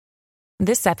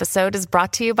This episode is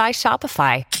brought to you by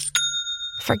Shopify.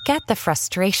 Forget the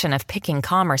frustration of picking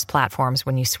commerce platforms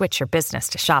when you switch your business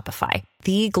to Shopify,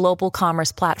 the global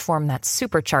commerce platform that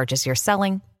supercharges your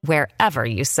selling wherever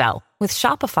you sell. With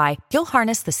Shopify, you'll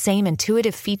harness the same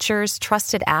intuitive features,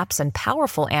 trusted apps, and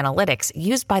powerful analytics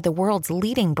used by the world's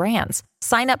leading brands.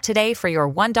 Sign up today for your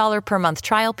 $1 per month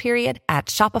trial period at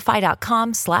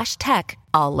shopify.com/tech,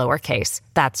 all lowercase.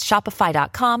 That's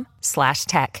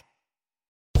shopify.com/tech.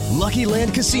 Lucky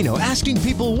Land Casino, asking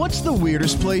people, what's the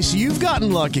weirdest place you've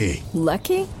gotten lucky?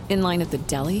 Lucky? In line at the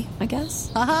deli, I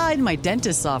guess? Aha, in my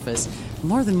dentist's office.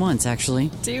 More than once,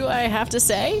 actually. Do I have to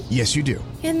say? Yes, you do.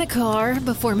 In the car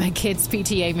before my kids'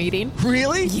 PTA meeting.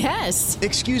 Really? Yes.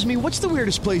 Excuse me, what's the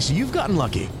weirdest place you've gotten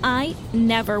lucky? I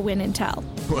never win and tell.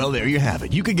 Well, there you have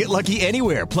it. You can get lucky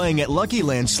anywhere, playing at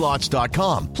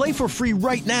LuckyLandSlots.com. Play for free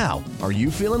right now. Are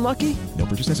you feeling lucky? No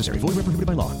purchase necessary. Void where prohibited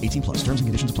by law. 18+. Terms and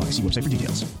conditions apply. See website for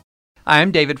details.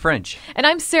 I'm David French. And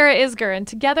I'm Sarah Isger, and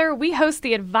together we host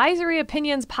the Advisory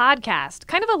Opinions podcast.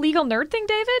 Kind of a legal nerd thing,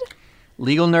 David?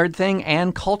 Legal nerd thing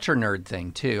and culture nerd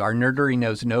thing, too. Our nerdery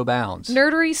knows no bounds.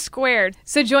 Nerdery squared.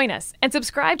 So join us and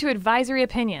subscribe to Advisory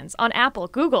Opinions on Apple,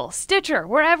 Google, Stitcher,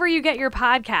 wherever you get your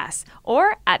podcasts,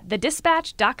 or at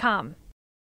thedispatch.com.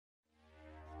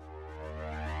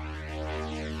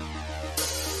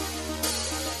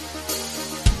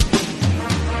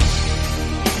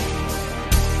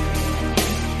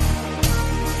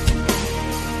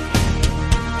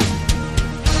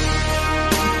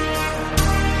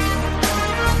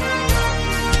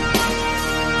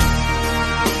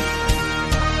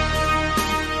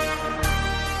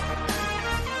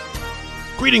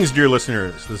 Greetings, dear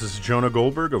listeners. This is Jonah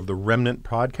Goldberg of the Remnant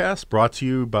Podcast, brought to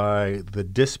you by The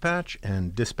Dispatch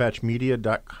and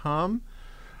dispatchmedia.com.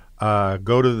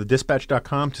 Go to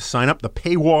thedispatch.com to sign up. The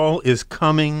paywall is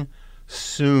coming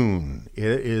soon. It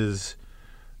is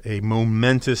a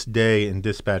momentous day in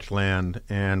Dispatch land,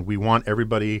 and we want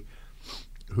everybody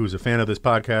who's a fan of this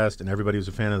podcast and everybody who's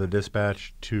a fan of The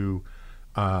Dispatch to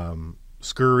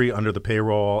scurry under the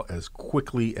paywall as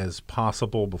quickly as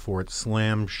possible before it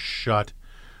slams shut.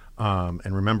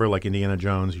 And remember, like Indiana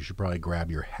Jones, you should probably grab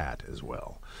your hat as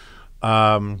well.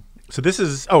 And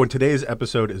today's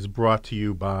episode is brought to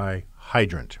you by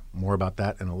Hydrant. More about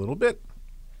that in a little bit.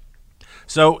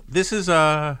 So this is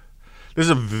a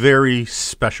very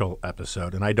special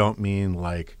episode, and I don't mean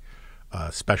like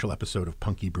a special episode of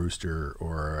Punky Brewster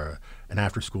or an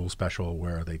after-school special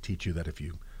where they teach you that if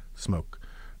you smoke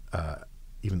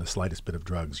even the slightest bit of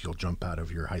drugs, you'll jump out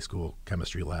of your high school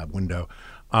chemistry lab window.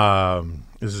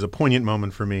 This is a poignant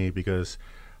moment for me because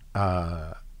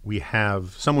we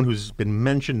have someone who's been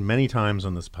mentioned many times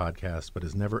on this podcast but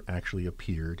has never actually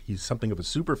appeared. He's something of a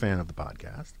super fan of the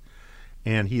podcast,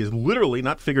 and he is literally,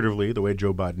 not figuratively, the way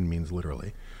Joe Biden means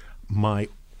literally, my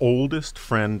oldest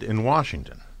friend in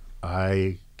Washington.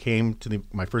 I came to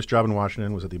my first job in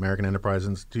Washington was at the American Enterprise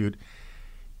Institute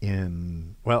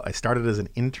I started as an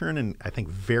intern in, I think,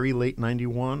 very late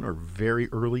 91 or very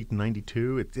early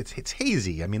 92. It's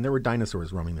hazy. I mean, there were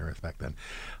dinosaurs roaming the earth back then.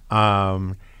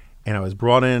 And I was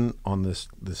brought in on this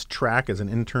track as an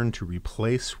intern to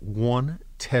replace one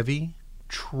Tevi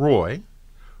Troy,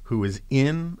 who is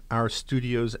in our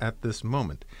studios at this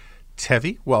moment.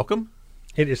 Tevi, welcome.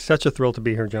 It is such a thrill to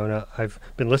be here, Jonah. I've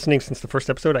been listening since the first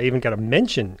episode. I even got a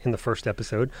mention in the first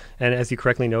episode. And as you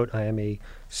correctly note, I am a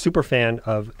super fan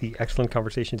of the excellent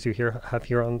conversations you have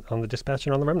here on The Dispatch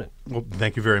and on The Remnant. Well,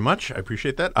 thank you very much. I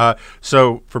appreciate that.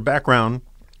 So for background,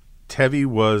 Tevi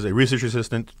was a research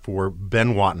assistant for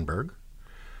Ben Wattenberg.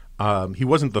 He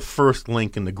wasn't the first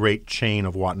link in the great chain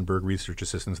of Wattenberg research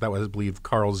assistants. That was, I believe,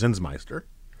 Carl Zinsmeister.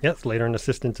 Yes, later an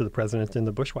assistant to the president in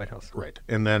the Bush White House. Right.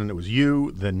 And then it was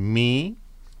you, then me,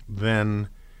 then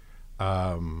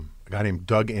a guy named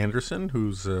Doug Anderson,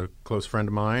 who's a close friend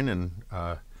of mine, and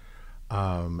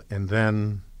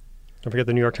then... Don't forget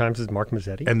the New York Times' Mark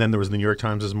Mazzetti. And then there was the New York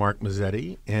Times' Mark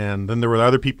Mazzetti. And then there were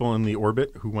other people in the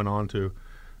orbit who went on to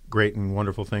great and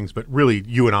wonderful things. But really,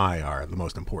 you and I are the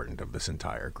most important of this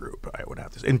entire group, I would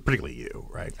have to say. And particularly you,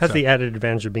 right? Has the added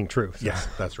advantage of being true. So. Yes,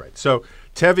 that's right. So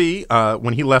Tevi,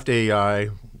 when he left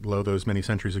AEI, below those many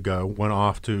centuries ago, went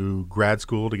off to grad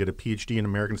school to get a PhD in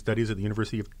American Studies at the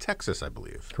University of Texas, I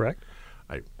believe. Correct.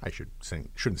 I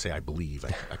shouldn't say I believe.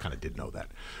 I kind of did know that.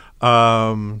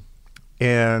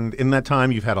 And in that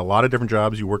time, you've had a lot of different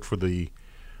jobs. You worked for the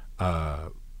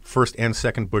first and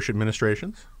second Bush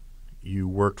administrations. You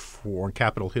worked for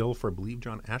Capitol Hill for, I believe,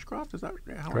 John Ashcroft. Is that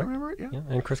how I remember it? Yeah.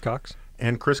 And Chris Cox.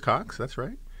 That's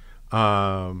right.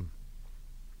 And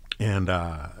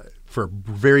for a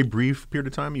very brief period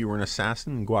of time, you were an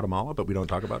assassin in Guatemala, but we don't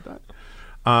talk about that.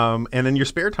 And in your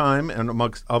spare time, and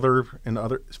amongst other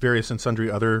various and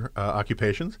sundry other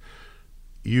occupations,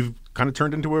 you've kind of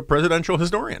turned into a presidential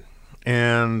historian.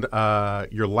 And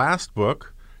your last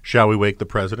book, Shall We Wake the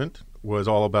President, was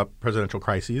all about presidential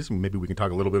crises. Maybe we can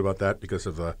talk a little bit about that because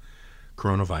of the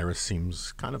coronavirus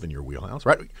seems kind of in your wheelhouse,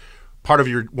 right? One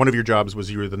of your jobs was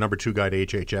you were the number 2 guy to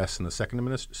HHS in the second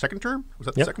term? Was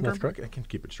that the second term? That's correct. I can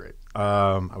keep it straight.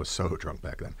 I was so drunk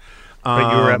back then.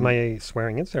 But you were at my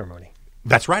swearing-in ceremony.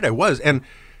 That's right, I was. And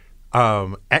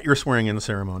at your swearing-in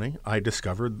ceremony, I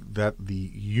discovered that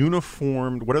the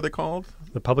uniformed, what are they called?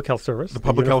 The Public Health Service. The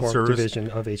Public Health Service division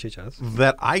of HHS.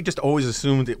 That I just always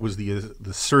assumed it was the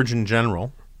Surgeon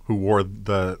General who wore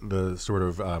the sort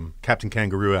of Captain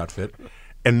Kangaroo outfit,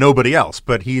 and nobody else.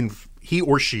 But he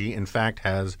or she, in fact,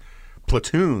 has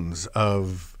platoons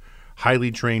of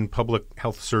highly trained public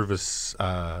health service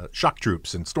shock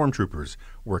troops and stormtroopers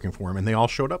working for him, and they all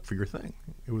showed up for your thing.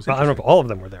 It was. Well, I don't know if all of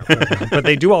them were there, but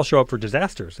they do all show up for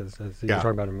disasters, as you were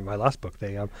talking about in my last book.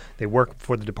 They work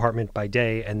for the department by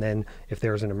day, and then if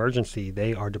there's an emergency,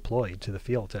 they are deployed to the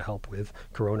field to help with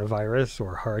coronavirus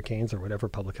or hurricanes or whatever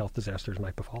public health disasters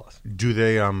might befall us. Do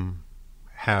they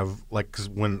have, like, 'cause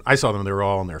when I saw them, they were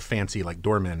all in their fancy, like,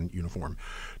 doorman uniform.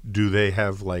 Do they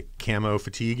have, like, camo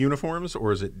fatigue uniforms,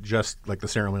 or is it just like the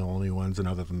ceremonial ones, and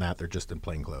other than that, they're just in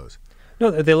plain clothes? No,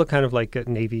 they look kind of like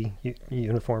Navy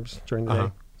uniforms during the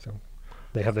day. So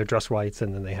they have their dress whites,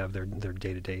 and then they have their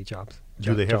day-to-day jobs.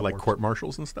 Do they have, like, works.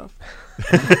 court-martials and stuff?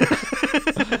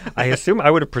 I assume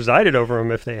I would have presided over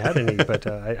them if they had any, but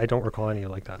I don't recall any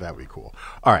like that. That would be cool.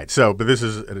 All right, but this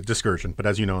is a discursion. But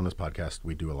as you know, on this podcast,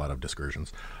 we do a lot of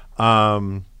discursions.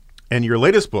 And your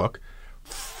latest book,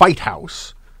 Fight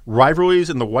House, Rivalries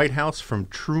in the White House from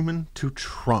Truman to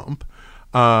Trump.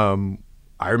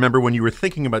 I remember when you were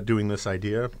thinking about doing this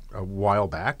idea a while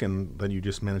back, and then you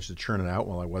just managed to churn it out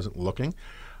while I wasn't looking.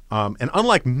 And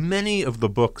unlike many of the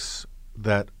books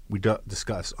that we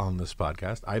discuss on this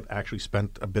podcast, I've actually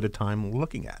spent a bit of time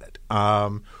looking at it.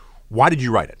 Why did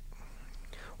you write it?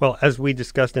 Well, as we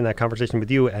discussed in that conversation with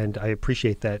you, and I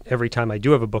appreciate that every time I do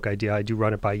have a book idea, I do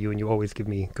run it by you, and you always give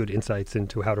me good insights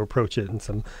into how to approach it and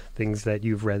some things that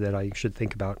you've read that I should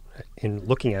think about in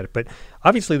looking at it. But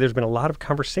obviously, there's been a lot of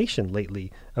conversation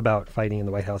lately about fighting in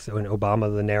the White House. In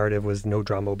Obama, the narrative was no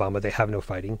drama Obama. They have no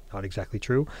fighting. Not exactly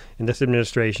true. In this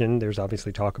administration, there's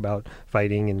obviously talk about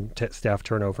fighting and staff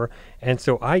turnover. And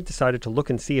so I decided to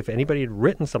look and see if anybody had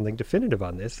written something definitive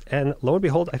on this. And lo and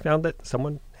behold, I found that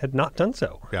someone had not done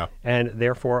so. Yeah. And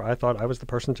therefore, I thought I was the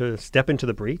person to step into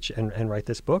the breach and write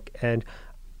this book. And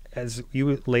as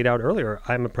you laid out earlier,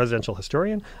 I'm a presidential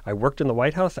historian. I worked in the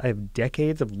White House. I have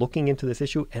decades of looking into this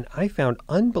issue, and I found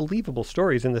unbelievable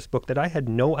stories in this book that I had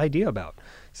no idea about.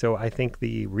 So I think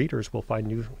the readers will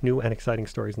find new and exciting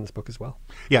stories in this book as well.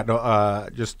 Yeah, no,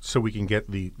 just so we can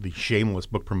get the shameless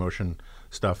book promotion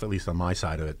stuff, at least on my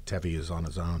side of it, Tevi is on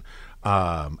his own,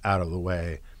 out of the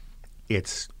way.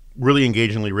 It's really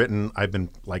engagingly written. I've been,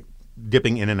 like,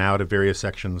 dipping in and out of various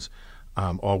sections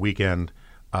all weekend.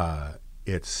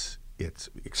 It's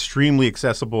extremely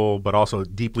accessible, but also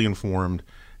deeply informed,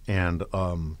 and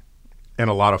a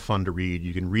lot of fun to read.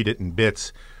 You can read it in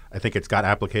bits. I think it's got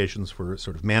applications for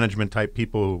sort of management type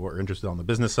people who are interested on the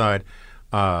business side,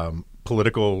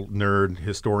 political nerd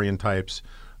historian types,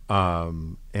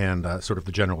 and sort of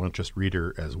the general interest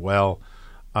reader as well.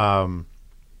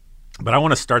 But I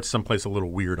want to start someplace a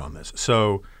little weird on this.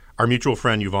 So our mutual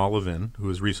friend Yuval Levin, who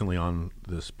was recently on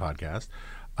this podcast,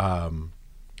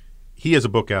 he has a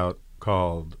book out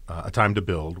called A Time to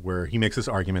Build, where he makes this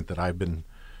argument that I've been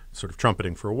sort of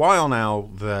trumpeting for a while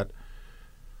now, that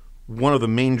one of the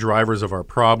main drivers of our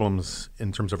problems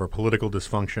in terms of our political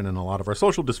dysfunction and a lot of our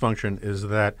social dysfunction is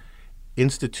that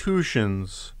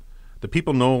the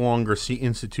people no longer see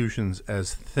institutions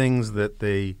as things that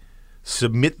they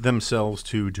submit themselves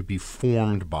to be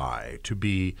formed by, to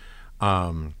be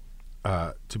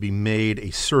made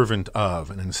a servant of,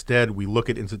 and instead we look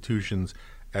at institutions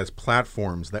as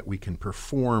platforms that we can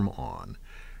perform on.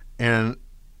 And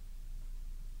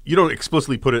you don't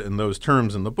explicitly put it in those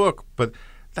terms in the book, but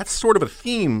that's sort of a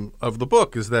theme of the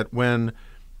book, is that when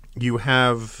you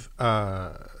have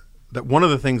that one of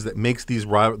the things that makes these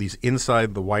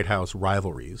inside the White House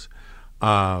rivalries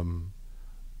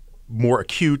more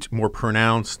acute, more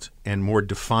pronounced, and more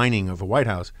defining of a White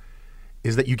House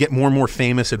is that you get more and more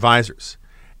famous advisors.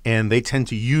 And they tend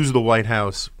to use the White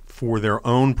House for their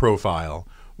own profile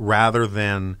rather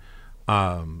than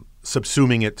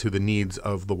subsuming it to the needs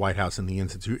of the White House and the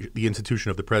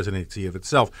institution of the presidency of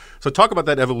itself. So talk about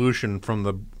that evolution from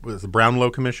the Brownlow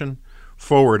Commission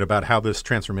forward about how this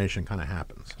transformation kind of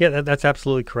happens. Yeah, that's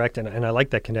absolutely correct. And I like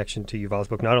that connection to Yuval's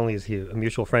book. Not only is he a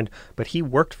mutual friend, but he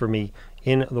worked for me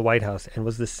in the White House and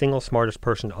was the single smartest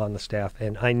person on the staff.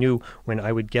 And I knew when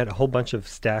I would get a whole bunch of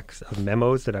stacks of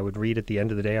memos that I would read at the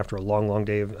end of the day after a long, long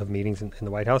day of meetings in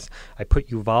the White House, I put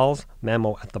Yuval's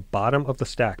memo at the bottom of the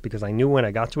stack because I knew when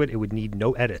I got to it, it would need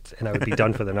no edits and I would be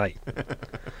done for the night.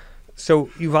 So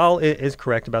Yuval is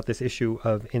correct about this issue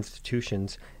of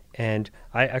institutions. And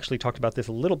I actually talked about this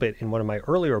a little bit in one of my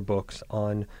earlier books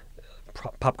on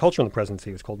pop culture in the presidency.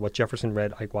 It was called What Jefferson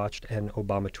Read, Ike Watched, and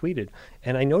Obama Tweeted.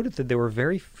 And I noted that there were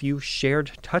very few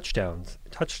shared touchstones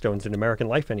in American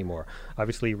life anymore.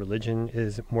 Obviously, religion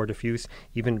is more diffuse.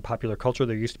 Even popular culture,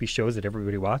 there used to be shows that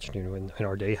everybody watched. In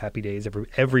our day, Happy Days,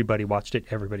 everybody watched it.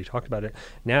 Everybody talked about it.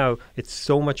 Now, it's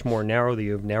so much more narrow that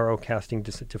you have narrow casting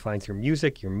defines your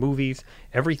music, your movies.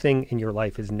 Everything in your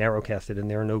life is narrow casted, and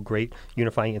there are no great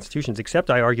unifying institutions, except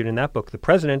I argued in that book, the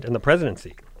president and the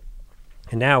presidency.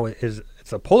 And now it's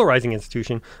a polarizing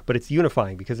institution, but it's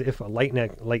unifying because if a late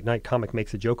night comic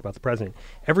makes a joke about the president,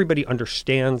 everybody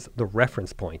understands the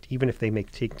reference point, even if they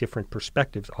take different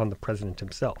perspectives on the president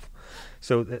himself.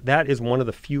 So that is one of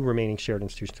the few remaining shared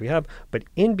institutions we have. But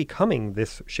in becoming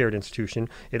this shared institution,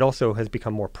 it also has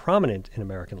become more prominent in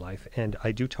American life. And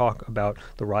I do talk about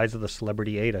the rise of the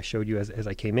celebrity aide. I showed you as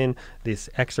I came in this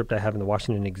excerpt I have in the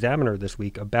Washington Examiner this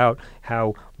week about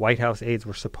how White House aides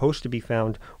were supposed to be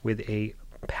found with a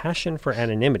passion for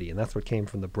anonymity, and that's what came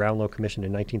from the Brownlow Commission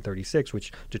in 1936,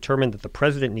 which determined that the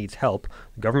president needs help.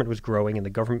 The government was growing, and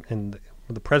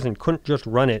the president couldn't just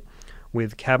run it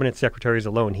with cabinet secretaries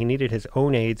alone. He needed his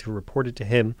own aides who reported to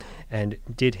him and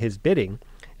did his bidding.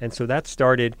 And so that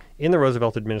started in the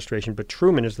Roosevelt administration, but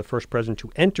Truman is the first president to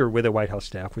enter with a White House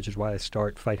staff, which is why I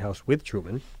start Fight House with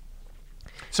Truman.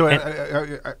 So,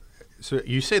 so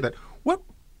you say that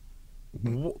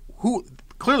who?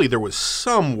 Clearly, there was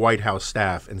some White House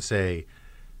staff in, say,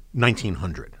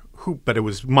 1900, but it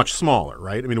was much smaller,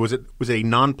 right? I mean, was it a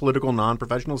non-political,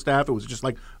 non-professional staff? It was just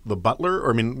like the butler,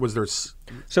 or I mean, was there?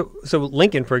 So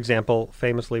Lincoln, for example,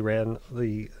 famously ran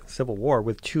the Civil War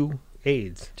with two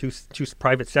aides, two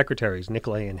private secretaries,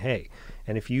 Nicolay and Hay,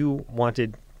 and if you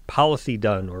wanted policy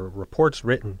done or reports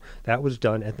written, that was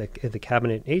done at the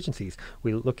cabinet agencies.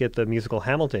 We look at the musical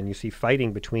Hamilton. You see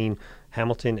fighting between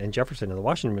Hamilton and Jefferson in the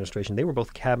Washington administration. They were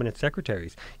both cabinet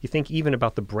secretaries. You think even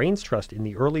about the Brains Trust in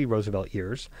the early Roosevelt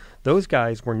years, those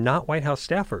guys were not White House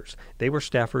staffers. They were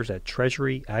staffers at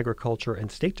Treasury, Agriculture, and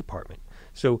State Department.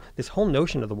 So this whole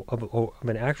notion of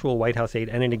an actual White House aide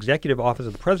and an executive office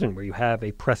of the president where you have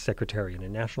a press secretary and a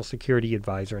national security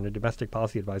advisor and a domestic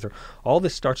policy advisor, all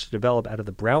this starts to develop out of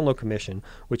the Brownlow Commission,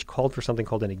 which called for something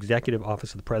called an executive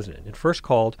office of the president. It first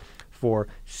called for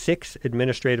 6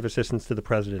 administrative assistants to the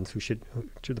president who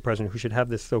should have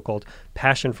this so-called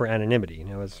passion for anonymity. You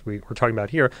know, as we're talking about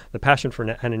here, the passion for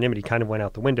anonymity kind of went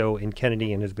out the window in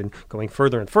Kennedy and has been going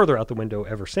further and further out the window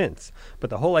ever since. But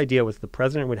the whole idea was the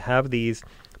president would have these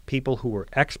people who were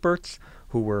experts,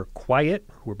 who were quiet,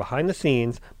 who were behind the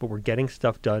scenes, but were getting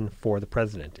stuff done for the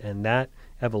president. And that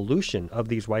evolution of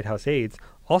these White House aides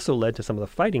also led to some of the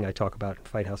fighting I talk about in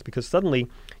Fight House, because suddenly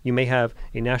you may have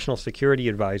a national security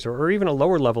advisor or even a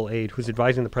lower level aide who's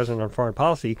advising the president on foreign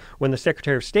policy when the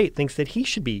Secretary of State thinks that he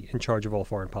should be in charge of all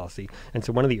foreign policy. And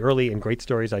so one of the early and great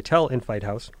stories I tell in Fight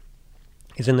House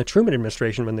is in the Truman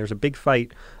administration when there's a big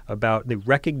fight about the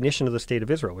recognition of the State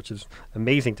of Israel, which is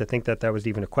amazing to think that that was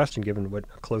even a question given what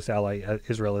a close ally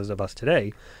Israel is of us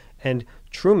today. And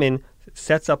Truman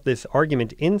sets up this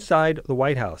argument inside the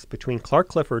White House between Clark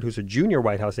Clifford, who's a junior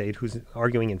White House aide who's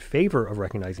arguing in favor of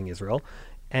recognizing Israel,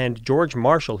 and George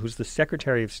Marshall, who's the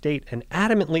Secretary of State and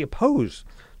adamantly opposed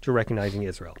to recognizing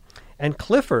Israel. And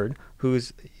Clifford,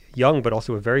 who's young but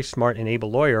also a very smart and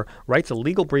able lawyer, writes a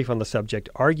legal brief on the subject,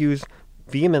 argues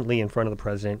vehemently in front of the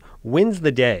president, wins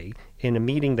the day in a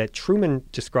meeting that Truman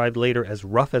described later as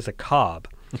rough as a cob.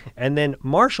 And then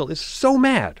Marshall is so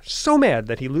mad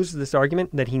that he loses this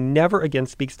argument that he never again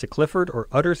speaks to Clifford or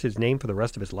utters his name for the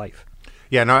rest of his life.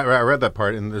 Yeah, no, I read that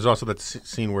part. And there's also that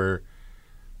scene where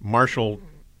Marshall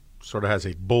sort of has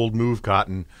a bold move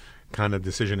cotton kind of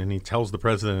decision, and he tells the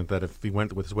president that if he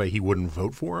went with his way, he wouldn't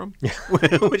vote for him,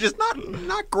 which is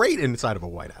not great inside of a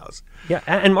White House. Yeah,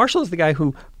 and Marshall is the guy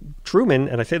who Truman,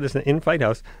 and I say this in Fight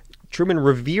House, Truman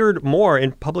revered more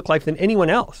in public life than anyone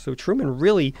else. So Truman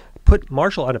really put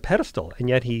Marshall on a pedestal, and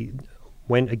yet he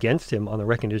went against him on the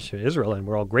recognition of Israel, and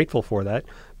we're all grateful for that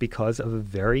because of a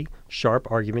very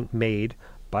sharp argument made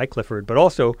by Clifford, but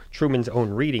also Truman's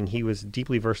own reading. He was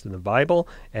deeply versed in the Bible,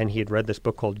 and he had read this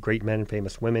book called Great Men and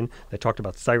Famous Women that talked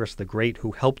about Cyrus the Great,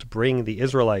 who helped bring the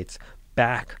Israelites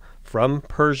back from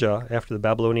Persia after the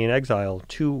Babylonian exile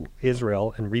to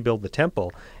Israel and rebuild the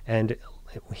temple. And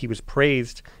he was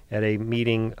praised at a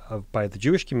meeting by the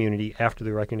Jewish community after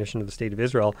the recognition of the State of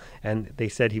Israel, and they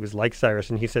said he was like Cyrus.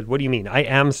 And he said, "What do you mean? I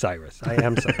am Cyrus. I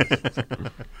am Cyrus."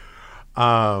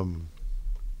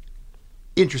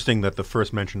 Interesting that the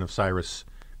first mention of Cyrus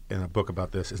in a book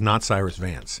about this is not Cyrus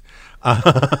Vance,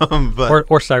 but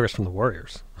or Cyrus from the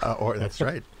Warriors. Or that's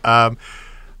right.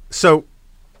 So,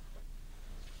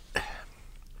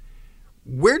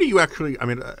 where do you actually? I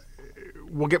mean.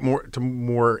 We'll get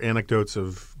more anecdotes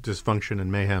of dysfunction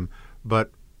and mayhem,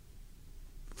 but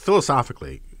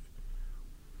philosophically,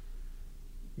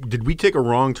 did we take a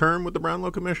wrong turn with the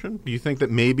Brownlow Commission? Do you think that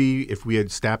maybe if we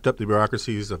had staffed up the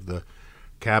bureaucracies of the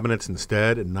cabinets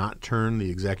instead and not turned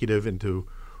the executive into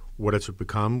what it's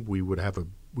become, we'd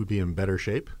be in better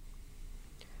shape?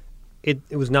 It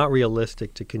was not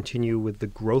realistic to continue with the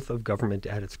growth of government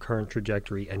at its current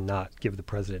trajectory and not give the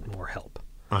president more help.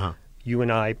 Uh-huh. You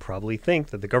and I probably think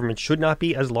that the government should not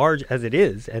be as large as it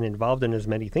is and involved in as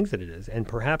many things that it is. And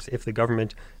perhaps if the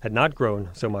government had not grown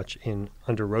so much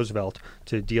under Roosevelt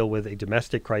to deal with a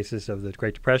domestic crisis of the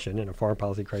Great Depression and a foreign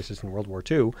policy crisis in World War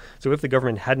II, so if the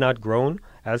government had not grown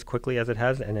as quickly as it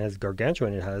has and as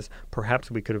gargantuan it has,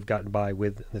 perhaps we could have gotten by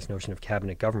with this notion of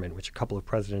cabinet government, which a couple of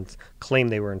presidents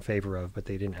claimed they were in favor of, but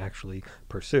they didn't actually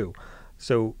pursue.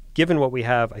 So given what we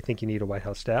have, I think you need a White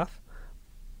House staff,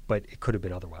 but it could have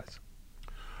been otherwise.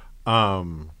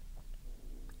 But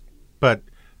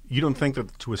you don't think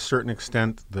that to a certain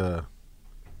extent the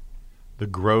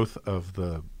growth of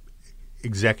the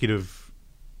executive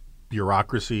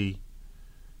bureaucracy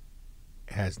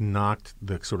has knocked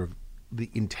the sort of the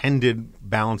intended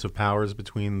balance of powers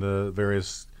between the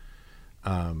various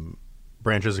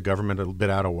branches of government a bit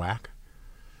out of whack?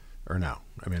 Or no?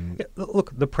 I mean,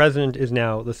 look, the president is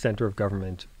now the center of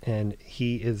government, and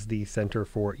he is the center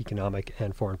for economic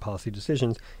and foreign policy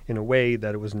decisions in a way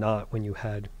that it was not when you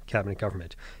had cabinet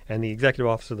government. And the executive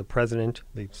office of the president,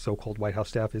 the so-called White House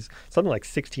staff, is something like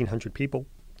 1,600 people.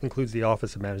 Includes the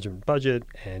Office of Management and Budget,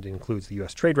 and includes the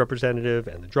U.S. Trade Representative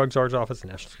and the Drug Czar's Office, the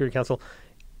National Security Council.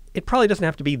 It probably doesn't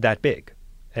have to be that big,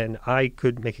 and I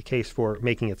could make a case for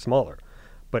making it smaller.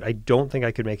 But I don't think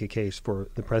I could make a case for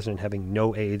the president having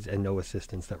no aides and no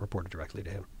assistants that reported directly to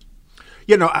him.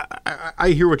 Yeah, no, I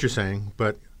hear what you're saying,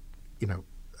 but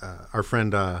our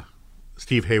friend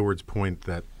Steve Hayward's point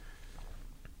that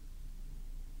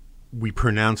we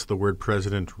pronounce the word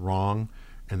president wrong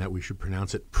and that we should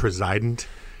pronounce it president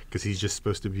because he's just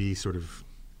supposed to be sort of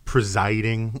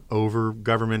presiding over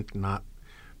government, not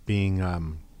being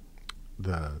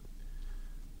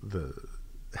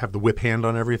have the whip hand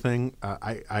on everything.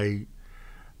 We're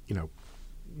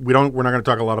not going to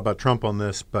talk a lot about Trump on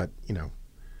this, but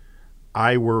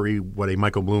I worry what a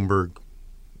Michael Bloomberg,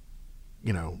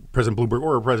 President Bloomberg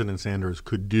or President Sanders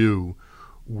could do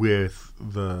with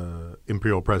the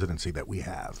imperial presidency that we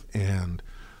have, and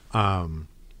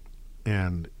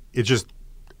it's just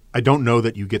I don't know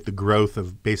that you get the growth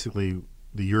of basically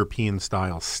the European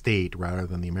style state rather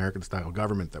than the American style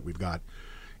government that we've got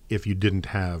if you didn't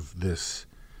have this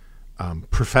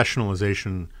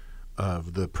professionalization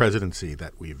of the presidency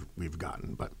that we've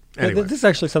gotten. But anyway. This is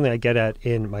actually something I get at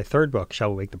in my third book, Shall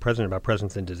We Wake the President, about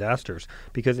presidents and disasters,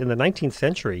 because in the 19th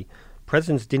century,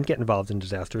 presidents didn't get involved in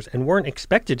disasters and weren't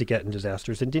expected to get in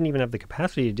disasters and didn't even have the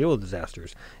capacity to deal with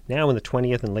disasters. Now in the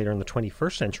 20th and later in the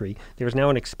 21st century, there's now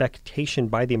an expectation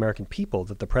by the American people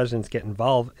that the presidents get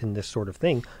involved in this sort of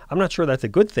thing. I'm not sure that's a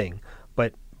good thing,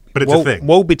 but it's a thing.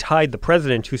 Woe betide the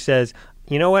president who says,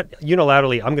 you know what,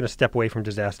 unilaterally, I'm going to step away from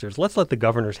disasters. Let's let the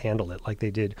governors handle it like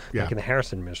they did back in the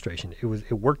Harrison administration. It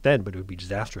worked then, but it would be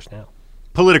disastrous now.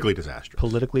 Politically disastrous.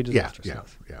 Politically disastrous, yeah,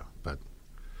 yes. Yeah, but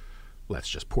let's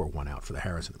just pour one out for the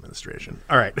Harrison administration.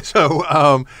 All right, so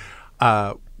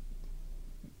a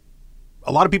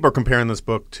lot of people are comparing this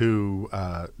book to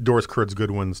Doris Kearns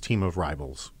Goodwin's Team of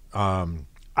Rivals.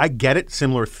 I get it,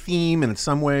 similar theme in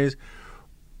some ways,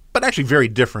 but actually very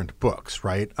different books,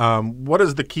 right? What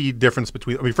is the key difference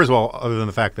between – first of all, other than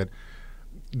the fact that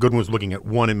Goodwin was looking at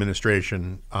one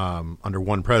administration under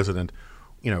one president,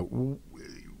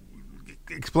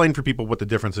 explain for people what the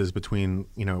difference is between,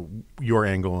 your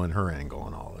angle and her angle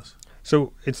and all this.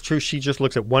 So it's true. She just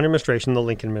looks at one administration, the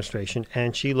Lincoln administration,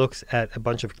 and she looks at a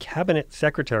bunch of cabinet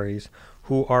secretaries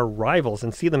who are rivals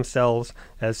and see themselves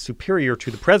as superior to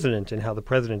the president and how the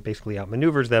president basically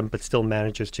outmaneuvers them but still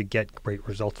manages to get great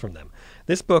results from them.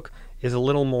 This book is a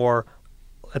little more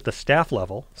at the staff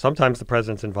level, sometimes the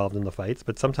president's involved in the fights,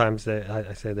 but sometimes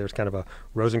I say there's kind of a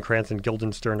Rosencrantz and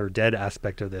Guildenstern are dead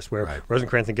aspect of this, where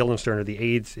Rosencrantz and Guildenstern are the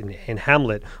aides in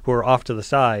Hamlet who are off to the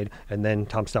side, and then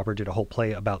Tom Stoppard did a whole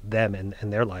play about them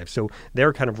and their lives. So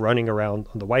they're kind of running around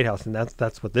the White House, and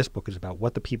that's what this book is about,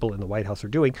 what the people in the White House are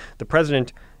doing. The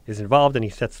president is involved, and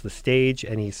he sets the stage,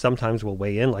 and he sometimes will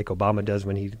weigh in like Obama does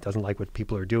when he doesn't like what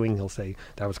people are doing. He'll say,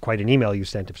 that was quite an email you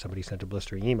sent if somebody sent a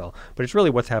blistering email. But it's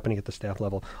really what's happening at the staff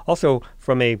level. Also,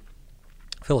 from a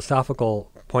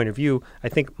philosophical point of view, I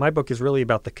think my book is really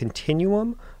about the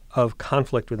continuum of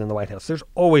conflict within the White House. There's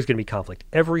always going to be conflict.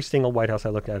 Every single White House I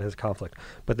looked at has conflict.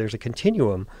 But there's a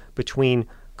continuum between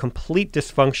complete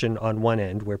dysfunction on one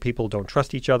end, where people don't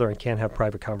trust each other and can't have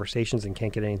private conversations and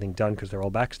can't get anything done because they're all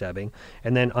backstabbing.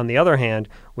 And then on the other hand,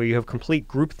 where you have complete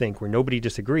groupthink, where nobody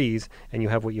disagrees, and you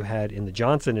have what you had in the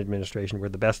Johnson administration, where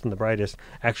the best and the brightest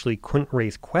actually couldn't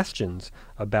raise questions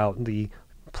about the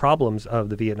problems of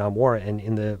the Vietnam War. And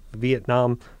in the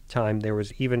Vietnam time, there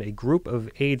was even a group of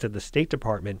aides at the State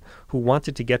Department who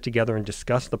wanted to get together and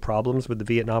discuss the problems with the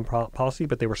Vietnam policy,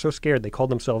 but they were so scared they called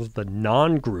themselves the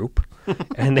non-group,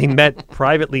 and they met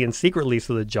privately and secretly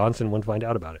so that Johnson wouldn't find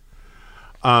out about it.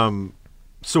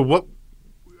 So what?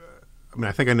 I mean,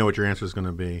 I think I know what your answer is going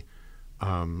to be,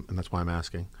 and that's why I'm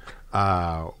asking.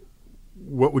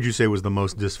 What would you say was the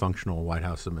most dysfunctional White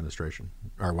House administration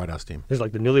or White House team? It's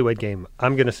like the Newlywed Game.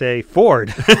 I'm going to say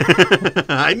Ford.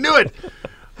 I knew it.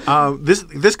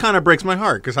 This kind of breaks my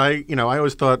heart because I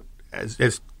always thought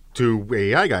as to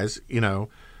AEI guys, and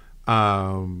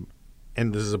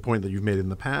this is a point that you've made in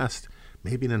the past,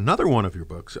 maybe in another one of your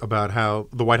books, about how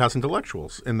the White House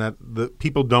intellectuals, and that the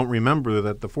people don't remember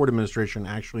that the Ford administration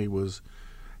actually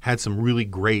had some really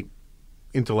great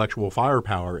intellectual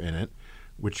firepower in it,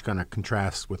 which kind of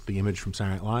contrasts with the image from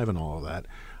Saturday Night Live and all of that.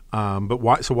 But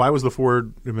why was the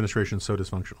Ford administration so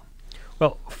dysfunctional?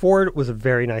 Well, Ford was a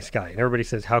very nice guy. And everybody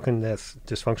says, how can this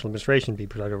dysfunctional administration be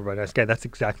presided over by a nice guy? That's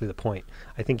exactly the point.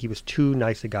 I think he was too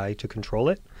nice a guy to control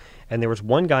it. And there was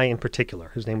one guy in particular.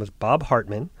 His name was Bob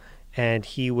Hartman. And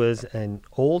he was an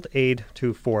old aide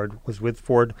to Ford, was with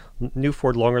Ford, knew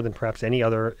Ford longer than perhaps any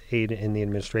other aide in the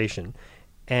administration.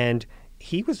 And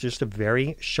he was just a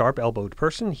very sharp-elbowed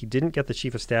person. He didn't get the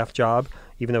chief of staff job,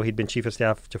 even though he'd been chief of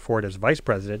staff to Ford as vice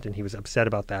president, and he was upset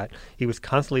about that. He was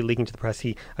constantly leaking to the press.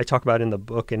 I talk about in the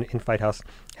book in Fight House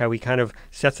how he kind of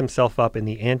sets himself up in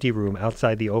the anteroom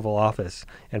outside the Oval Office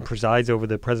and presides over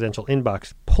the presidential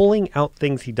inbox, pulling out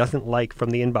things he doesn't like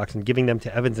from the inbox and giving them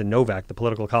to Evans and Novak, the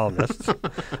political columnists,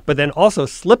 but then also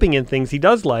slipping in things he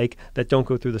does like that don't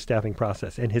go through the staffing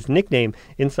process. And his nickname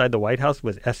inside the White House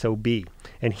was SOB.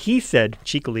 And he said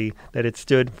cheekily that it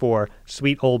stood for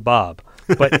Sweet Old Bob,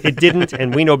 but it didn't,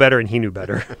 and we know better, and he knew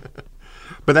better.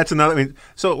 But that's another. I mean,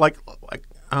 so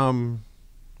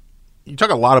you talk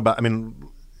a lot about. I mean,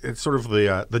 it's sort of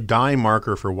the die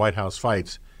marker for White House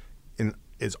fights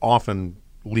is often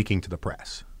leaking to the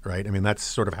press, right? I mean, that's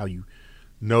sort of how you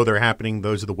know they're happening.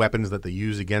 Those are the weapons that they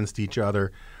use against each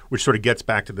other, which sort of gets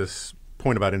back to this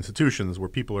point about institutions where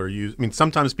people are using. I mean,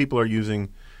 sometimes people are using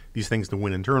these things to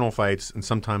win internal fights, and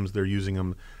sometimes they're using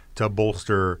them to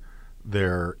bolster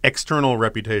their external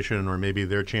reputation or maybe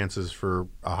their chances for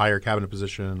a higher cabinet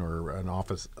position or an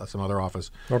office, some other office.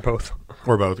 Or both.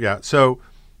 Or both, yeah. So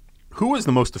who was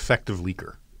the most effective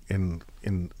leaker in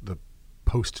the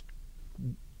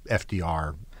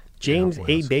post-FDR? James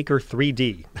A. Baker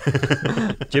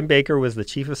 3D. Jim Baker was the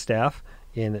chief of staff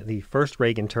in the first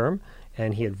Reagan term,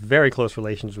 and he had very close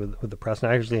relations with the press.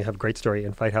 And I actually have a great story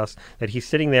in Fight House that he's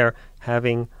sitting there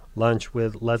having lunch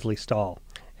with Leslie Stahl.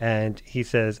 And he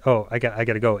says, I got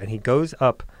to go. And he goes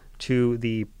up to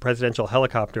the presidential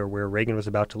helicopter where Reagan was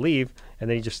about to leave, and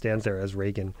then he just stands there as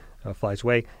Reagan flies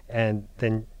away. And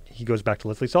then he goes back to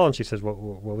Leslie Stahl, and she says, what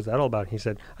was that all about? And he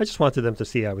said, I just wanted them to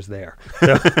see I was there.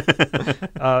 So,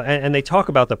 and they talk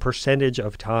about the percentage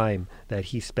of time that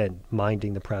he spent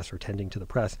minding the press or tending to the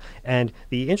press. And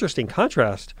the interesting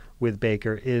contrast with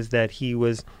Baker is that he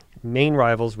was main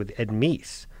rivals with Ed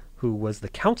Meese, who was the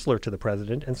counselor to the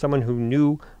president and someone who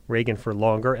knew Reagan for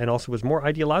longer and also was more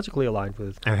ideologically aligned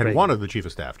with And had Reagan. wanted the chief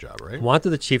of staff job, right?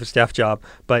 Wanted the chief of staff job,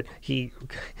 but he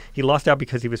lost out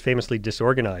because he was famously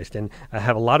disorganized. And I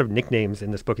have a lot of nicknames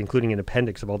in this book, including an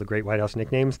appendix of all the great White House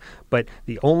nicknames. But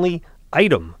the only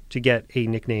item to get a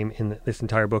nickname in this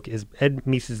entire book is Ed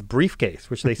Meese's briefcase,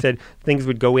 which they said things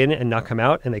would go in and not come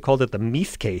out, and they called it the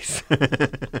Meese case,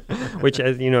 which,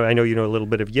 as you know, I know you know a little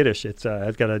bit of Yiddish. It's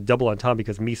got a double entendre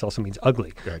because Meese also means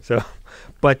ugly. Right.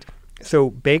 So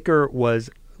Baker was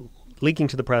leaking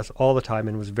to the press all the time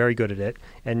and was very good at it.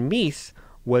 And Meese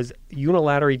was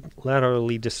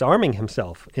unilaterally disarming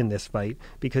himself in this fight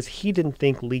because he didn't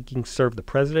think leaking served the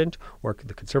president or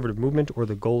the conservative movement or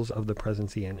the goals of the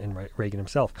presidency and Reagan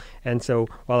himself. And so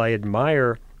while I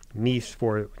admire Meese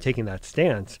for taking that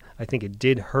stance, I think it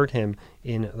did hurt him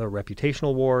in the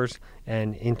reputational wars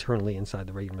and internally inside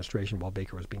the Reagan administration while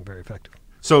Baker was being very effective.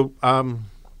 So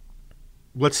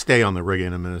let's stay on the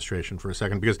Reagan administration for a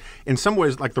second, because in some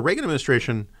ways, like, the Reagan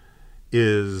administration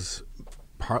is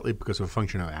partly because of a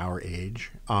function of our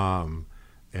age and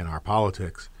our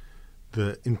politics.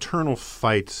 The internal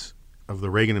fights of the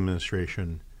Reagan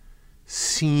administration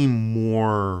seem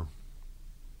more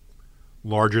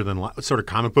larger than sort of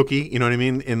comic booky, you know what I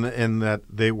mean? In that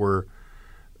they were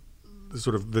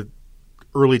sort of the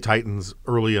early titans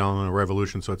early on in the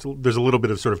revolution. So there's a little bit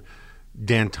of sort of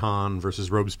Danton versus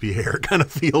Robespierre kind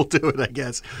of feel to it, I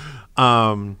guess.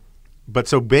 But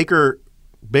so Baker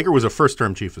was a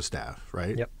first-term chief of staff,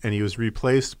 right? Yep. And he was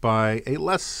replaced by a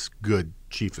less good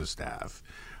chief of staff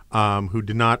who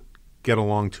did not get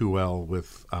along too well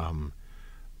with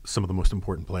some of the most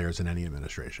important players in any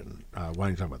administration. Why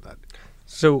don't you talk about that?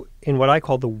 So in what I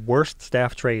call the worst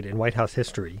staff trade in White House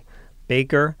history,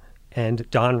 Baker and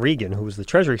Don Regan, who was the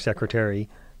Treasury Secretary,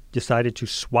 decided to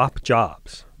swap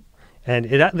jobs. And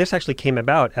this actually came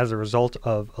about as a result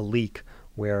of a leak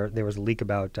where there was a leak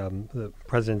about the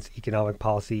president's economic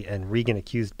policy, and Reagan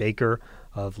accused Baker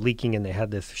of leaking, and they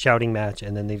had this shouting match,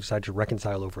 and then they decided to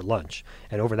reconcile over lunch.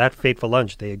 And over that fateful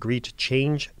lunch, they agreed to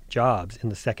change jobs in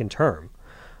the second term.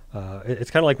 It's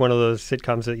kind of like one of those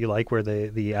sitcoms that you like where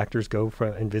the actors go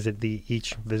and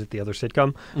each visit the other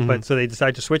sitcom. Mm-hmm. But so they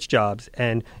decide to switch jobs,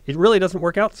 and it really doesn't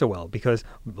work out so well because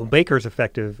Baker's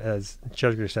effective as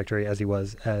Treasury Secretary as he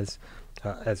was as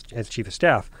chief of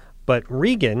staff. But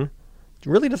Reagan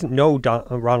really doesn't know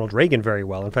Ronald Reagan very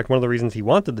well. In fact, one of the reasons he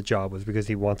wanted the job was because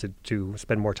he wanted to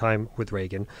spend more time with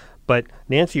Reagan. But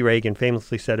Nancy Reagan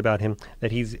famously said about him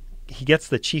that he gets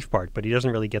the chief part, but he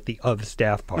doesn't really get the of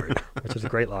staff part, which is a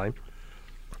great line.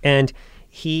 And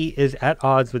he is at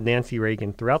odds with Nancy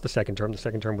Reagan throughout the second term. The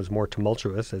second term was more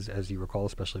tumultuous, as you recall,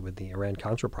 especially with the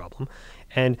Iran-Contra problem.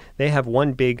 And they have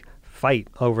one big fight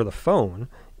over the phone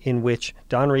in which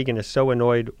Don Regan is so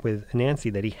annoyed with Nancy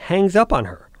that he hangs up on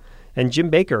her. And Jim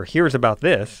Baker hears about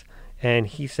this, and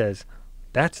he says,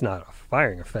 that's not a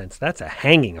firing offense. That's a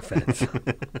hanging offense.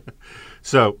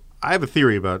 So I have a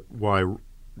theory about why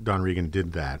Don Regan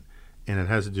did that, and it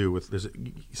has to do with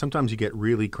sometimes you get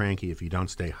really cranky if you don't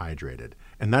stay hydrated.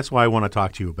 And that's why I want to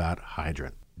talk to you about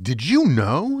Hydrant. Did you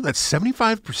know that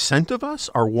 75% of us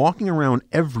are walking around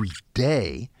every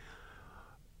day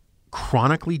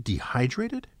chronically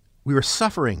dehydrated? We are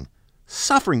suffering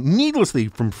needlessly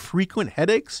from frequent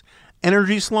headaches,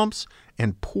 energy slumps,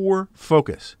 and poor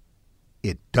focus.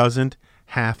 It doesn't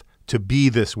have to be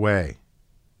this way.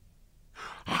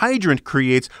 Hydrant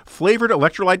creates flavored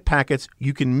electrolyte packets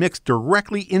you can mix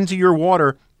directly into your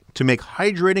water to make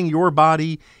hydrating your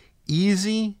body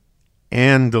easy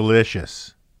and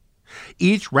delicious.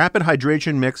 Each rapid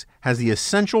hydration mix has the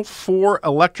essential 4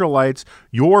 electrolytes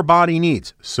your body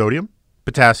needs: sodium,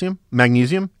 potassium,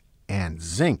 magnesium, and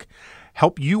zinc.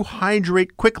 Help you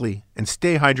hydrate quickly and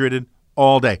stay hydrated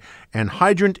all day. And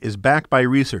Hydrant is backed by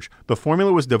research. The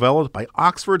formula was developed by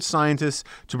Oxford scientists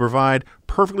to provide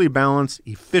perfectly balanced,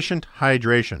 efficient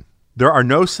hydration. There are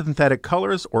no synthetic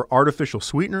colors or artificial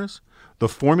sweeteners. The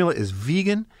formula is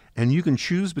vegan, and you can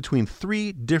choose between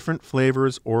 3 different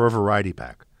flavors or a variety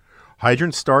pack.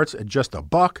 Hydrant starts at just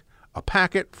 $1 a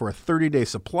packet for a 30-day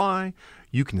supply.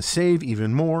 You can save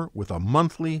even more with a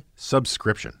monthly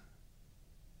subscription.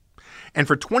 And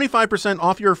for 25%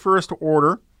 off your first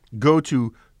order, go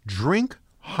to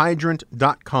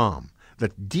drinkhydrant.com.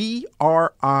 That's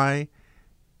DRINKHYDRANT.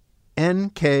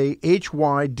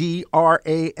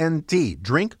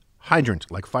 Drink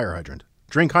Hydrant, like fire hydrant.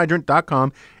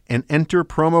 Drinkhydrant.com and enter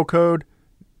promo code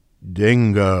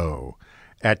DINGO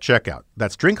at checkout.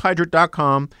 That's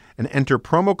drinkhydrant.com and enter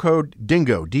promo code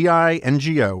DINGO,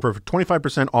 DINGO, for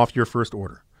 25% off your first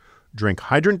order.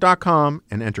 Drinkhydrant.com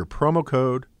and enter promo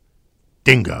code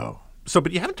DINGO. So,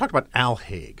 but you haven't talked about Al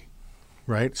Haig,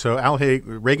 right? So Al Haig,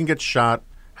 Reagan gets shot.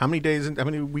 How many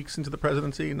weeks into the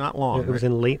presidency? Not long. It was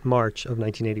in late March of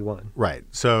 1981. Right.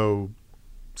 So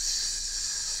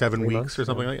 7 weeks months, or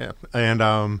something like that.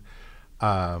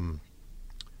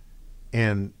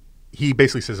 And he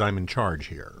basically says, I'm in charge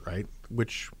here, right?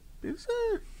 Which is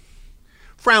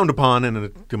frowned upon in a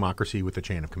democracy with a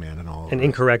chain of command and all. And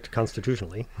incorrect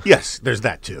constitutionally. Yes, there's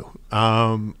that too.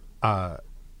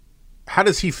 how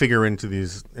does he figure into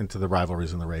the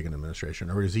rivalries in the Reagan administration,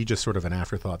 or is he just sort of an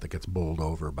afterthought that gets bowled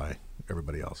over by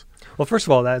everybody else? Well, first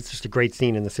of all, that's just a great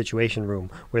scene in the Situation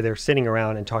Room where they're sitting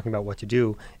around and talking about what to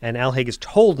do, and Al Haig is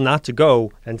told not to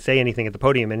go and say anything at the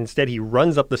podium, and instead he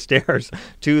runs up the stairs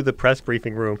to the press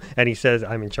briefing room and he says,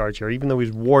 "I'm in charge here," even though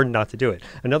he's warned not to do it.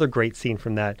 Another great scene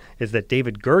from that is that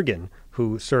David Gergen,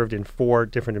 who served in 4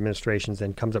 different administrations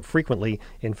and comes up frequently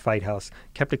in Fight House,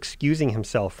 kept excusing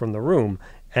himself from the room.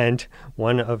 And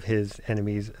one of his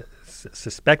enemies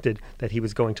suspected that he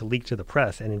was going to leak to the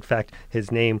press. And in fact, his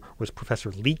name was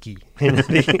Professor Leakey in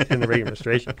the Reagan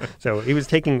administration. So he was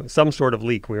taking some sort of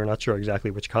leak. We were not sure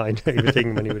exactly which kind he was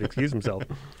taking when he would excuse himself.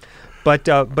 But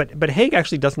Haig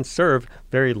actually doesn't serve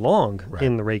very long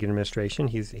in the Reagan administration.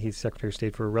 He's Secretary of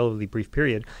State for a relatively brief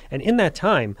period. And in that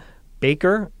time,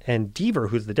 Baker and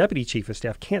Deaver, who's the deputy chief of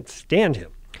staff, can't stand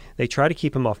him. They try to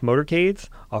keep him off motorcades,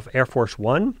 off Air Force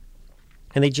One,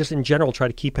 and they just in general try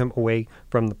to keep him away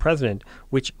from the president,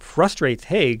 which frustrates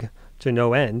Haig to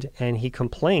no end, and he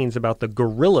complains about the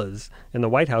guerrillas in the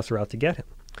White House are out to get him.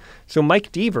 So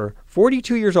Mike Deaver,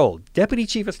 42 years old, deputy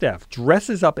chief of staff,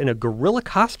 dresses up in a guerrilla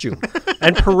costume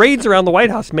and parades around the White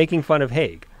House making fun of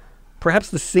Haig. Perhaps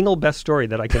the single best story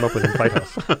that I came up with in Fight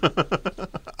House.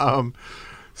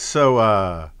 So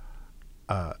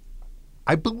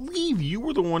I believe you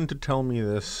were the one to tell me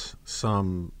this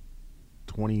some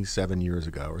 27 years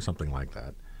ago or something like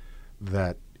that,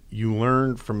 that you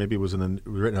learned from, maybe it was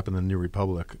written up in the New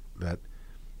Republic, that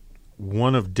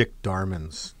one of Dick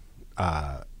Darman's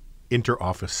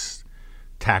inter-office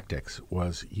tactics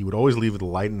was he would always leave the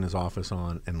light in his office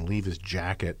on and leave his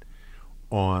jacket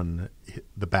on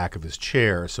the back of his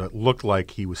chair, so it looked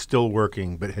like he was still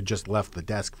working but had just left the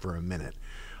desk for a minute.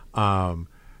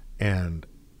 And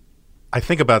I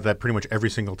think about that pretty much every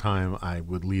single time I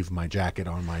would leave my jacket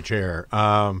on my chair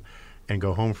and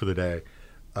go home for the day.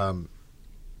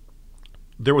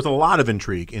 There was a lot of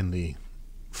intrigue in the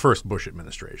first Bush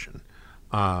administration,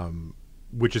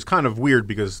 which is kind of weird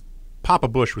because Papa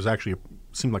Bush was actually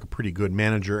seemed like a pretty good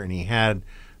manager, and he had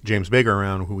James Baker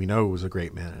around, who we know was a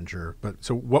great manager. But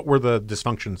so what were the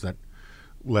dysfunctions that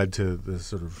led to this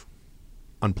sort of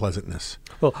unpleasantness?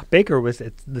 Well, Baker was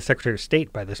the Secretary of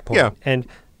State by this point. Yeah.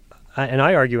 And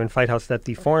I argue in Fight House that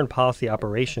the foreign policy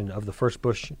operation of the first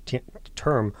Bush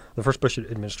term, the first Bush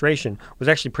administration, was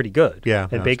actually pretty good. Yeah,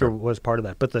 and Baker was part of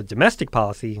that. But the domestic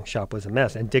policy shop was a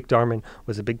mess, and Dick Darman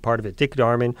was a big part of it. Dick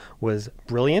Darman was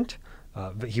brilliant.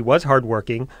 He was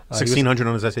hardworking. 1,600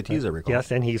 on his SATs, I recall.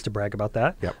 Yes, and he used to brag about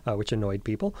that, Yep. Which annoyed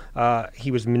people.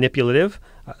 He was manipulative,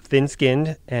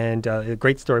 thin-skinned, and a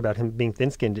great story about him being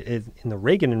thin-skinned is in the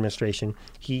Reagan administration,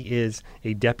 he is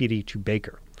a deputy to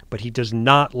Baker. But he does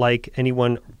not like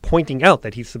anyone pointing out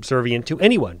that he's subservient to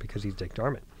anyone because he's Dick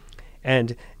Darman.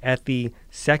 And at the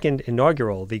second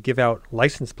inaugural, they give out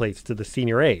license plates to the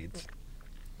senior aides.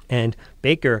 And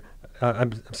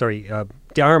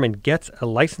Darman gets a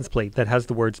license plate that has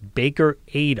the words Baker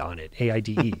Aide on it,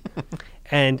 A-I-D-E.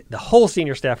 And the whole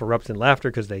senior staff erupts in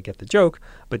laughter because they get the joke.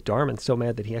 But Darman's so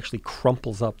mad that he actually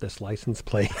crumples up this license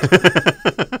plate.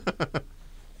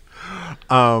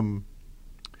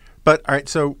 But, all right,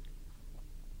 so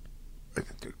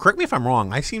correct me if I'm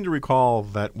wrong. I seem to recall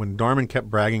that when Darman kept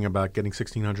bragging about getting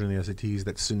 1,600 on the SATs,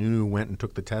 that Sununu went and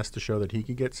took the test to show that he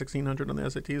could get 1,600 on the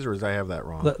SATs, or does I have that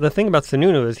wrong? The thing about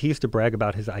Sununu is he used to brag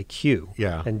about his IQ.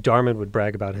 Yeah. And Darman would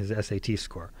brag about his SAT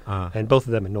score. And both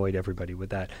of them annoyed everybody with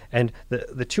that. And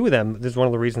the two of them, this is one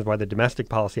of the reasons why the domestic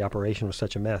policy operation was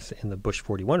such a mess in the Bush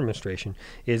 41 administration,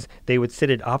 is they would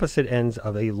sit at opposite ends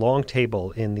of a long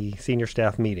table in the senior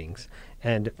staff meetings.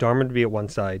 And Darman would be at one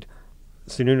side,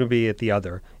 Sununu would be at the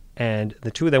other, and the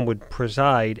two of them would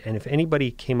preside, and if anybody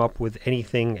came up with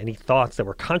anything, any thoughts that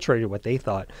were contrary to what they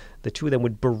thought, the two of them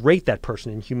would berate that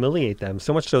person and humiliate them,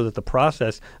 so much so that the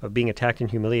process of being attacked and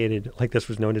humiliated like this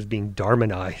was known as being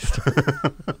Darmanized.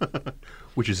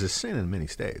 Which is a sin in many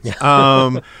states.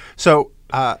 So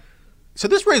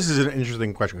this raises an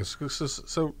interesting question.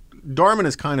 So Darman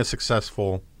is kind of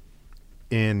successful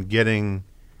in getting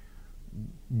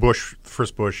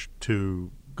first Bush to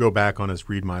go back on his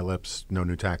read my lips, no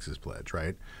new taxes pledge,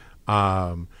 right?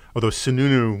 Although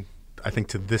Sununu, I think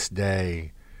to this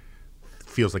day,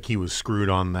 feels like he was screwed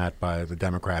on that by the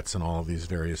Democrats and all of these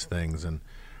various things. And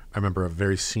I remember a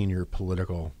very senior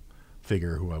political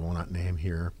figure who I will not name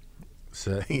here.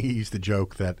 So he used to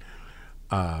joke that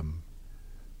that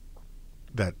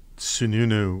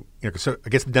Sununu, so I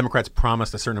guess the Democrats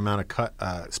promised a certain amount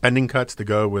of spending cuts to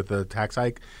go with the tax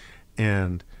hike,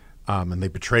 and they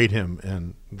betrayed him.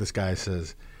 And this guy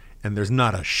says, and there's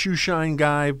not a shoeshine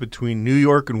guy between New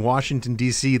York and Washington,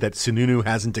 D.C. that Sununu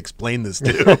hasn't explained this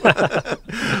to.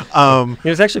 It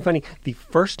was actually funny. The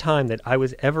first time that I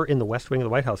was ever in the West Wing of the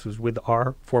White House was with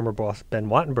our former boss, Ben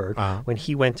Wattenberg, when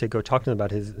he went to go talk to them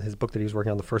about his book that he was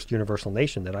working on, The First Universal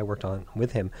Nation, that I worked on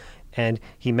with him. And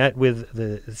he met with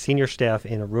the senior staff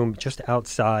in a room just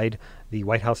outside the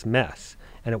White House mess.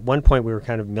 And at one point, we were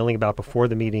kind of milling about before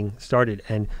the meeting started,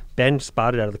 and Ben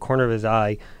spotted out of the corner of his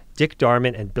eye Dick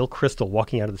Darman and Bill Kristol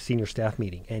walking out of the senior staff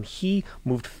meeting. And he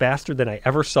moved faster than I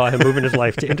ever saw him move in his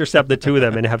life to intercept the two of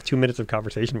them and have 2 minutes of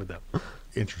conversation with them.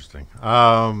 Interesting.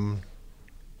 But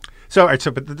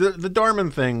the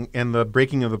Darman thing and the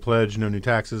breaking of the pledge, no new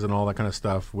taxes and all that kind of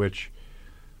stuff, which,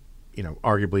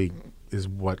 arguably is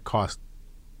what cost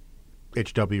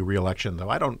HW re-election, though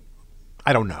I don't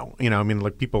know.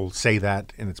 People say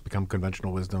that and it's become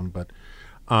conventional wisdom, but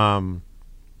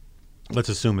let's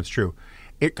assume it's true.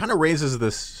 It kind of raises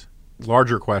this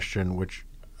larger question, which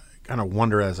I kind of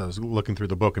wonder as I was looking through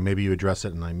the book, and maybe you address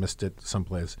it and I missed it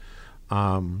someplace.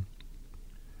 How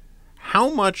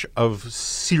much of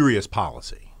serious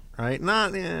policy, right?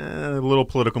 Not little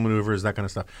political maneuvers, that kind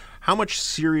of stuff. How much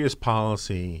serious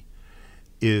policy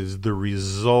is the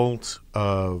result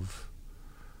of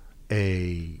not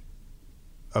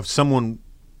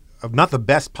the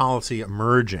best policy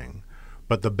emerging,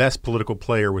 but the best political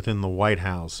player within the White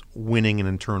House winning an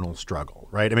internal struggle,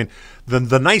 right? I mean,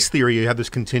 the nice theory, you have this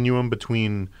continuum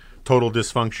between total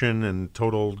dysfunction and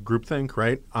total groupthink,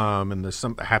 right? And there's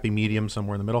some happy medium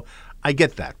somewhere in the middle. I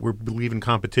get that. We believe in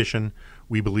competition.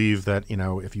 We believe that,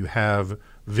 if you have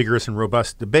vigorous and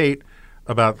robust debate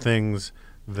about things,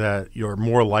 that you're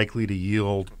more likely to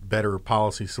yield better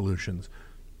policy solutions.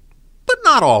 But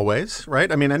not always,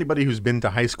 right? I mean, anybody who's been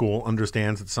to high school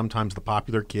understands that sometimes the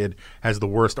popular kid has the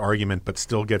worst argument but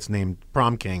still gets named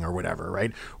prom king or whatever,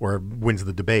 right? Or wins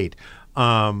the debate.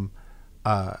 How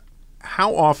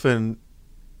often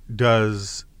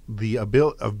does the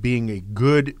ability of being a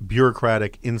good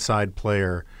bureaucratic inside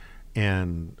player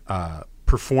and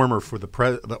performer for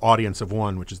the audience of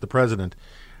one, which is the president,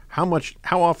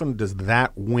 how often does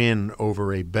that win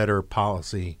over a better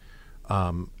policy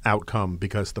outcome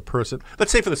because the person,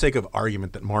 let's say for the sake of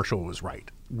argument that Marshall was right.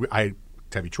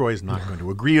 Tabby Troy is not going to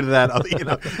agree to that.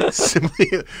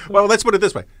 Well, let's put it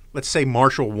this way. Let's say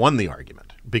Marshall won the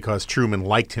argument because Truman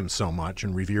liked him so much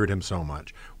and revered him so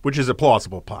much, which is a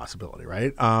plausible possibility,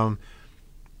 right? How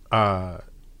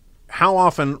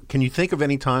often can you think of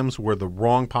any times where the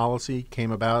wrong policy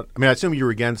came about? I mean, I assume you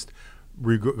were against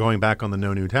going back on the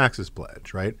no new taxes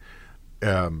pledge, right?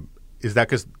 Is that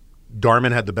because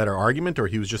Darman had the better argument or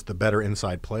he was just the better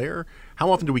inside player? How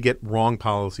often do we get wrong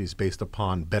policies based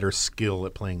upon better skill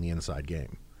at playing the inside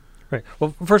game? Right.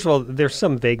 Well, first of all, there's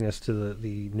some vagueness to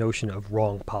the notion of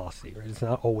wrong policy. Right? It's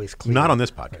not always clear. Not on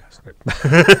this podcast.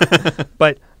 Right.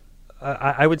 But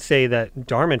I would say that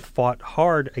Darman fought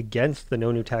hard against the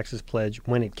no new taxes pledge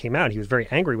when it came out. He was very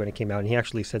angry when it came out, and he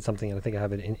actually said something, and I think I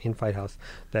have it in Fight House,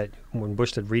 that when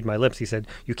Bush said, read my lips, he said,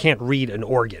 you can't read an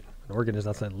organ. An organ is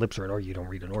not saying lips are an organ. You don't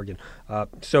read an organ.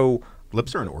 So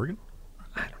lips are an organ?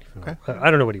 I don't even know. I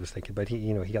don't know what he was thinking, but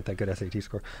he got that good SAT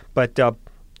score. But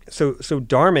so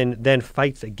Darman then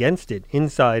fights against it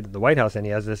inside the White House, and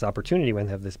he has this opportunity when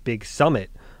they have this big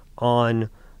summit on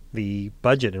the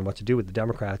budget and what to do with the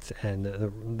Democrats. And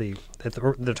at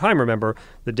the time, remember,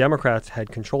 the Democrats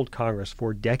had controlled Congress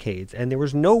for decades, and there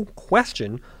was no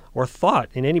question or thought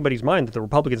in anybody's mind that the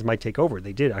Republicans might take over.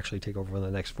 They did actually take over in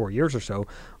the next 4 years or so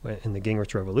in the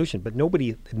Gingrich Revolution, but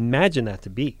nobody imagined that to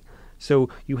be. So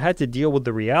you had to deal with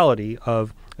the reality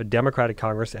of a Democratic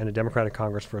Congress and a Democratic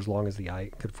Congress for as long as the eye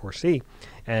could foresee.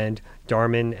 And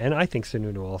Darman and I think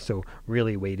Sununu also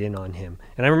really weighed in on him.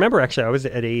 And I remember actually I was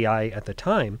at AEI at the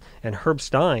time, and Herb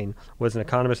Stein was an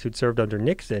economist who'd served under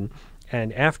Nixon.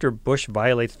 And after Bush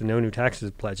violates the no new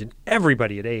taxes pledge, and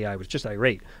everybody at AEI was just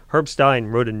irate, Herb Stein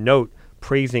wrote a note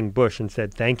praising Bush and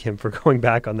said thank him for going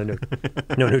back on the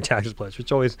no new taxes pledge,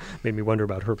 which always made me wonder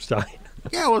about Herb Stein.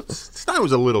 Yeah, well, Stein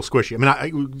was a little squishy. I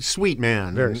mean, sweet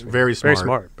man, very smart. Very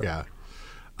smart. Yeah.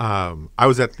 I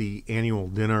was at the annual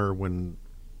dinner when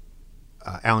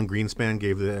Alan Greenspan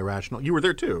gave the irrational. You were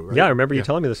there too, right? Yeah, I remember you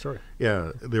telling me the story.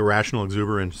 Yeah, the irrational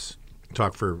exuberance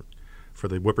talk for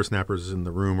the whippersnappers in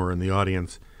the room or in the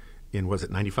audience in, was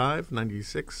it 95,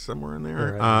 96, somewhere in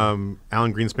there? Right.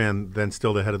 Alan Greenspan, then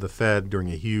still the head of the Fed during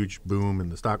a huge boom in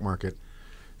the stock market,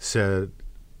 said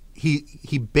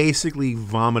he basically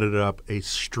vomited up a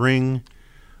string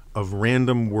of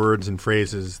random words and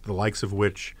phrases, the likes of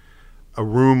which a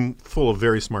room full of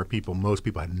very smart people, most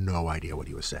people had no idea what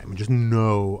he was saying. I mean, just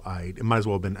no idea. It might as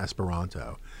well have been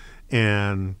Esperanto.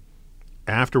 And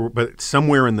but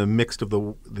somewhere in the midst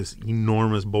of this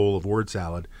enormous bowl of word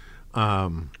salad,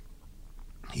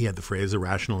 he had the phrase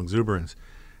irrational exuberance.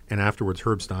 And afterwards,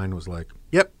 Herb Stein was like,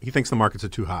 yep, he thinks the markets are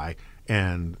too high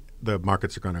and the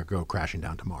markets are going to go crashing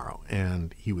down tomorrow.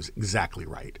 And he was exactly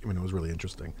right. I mean, it was really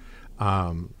interesting.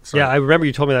 Yeah, I remember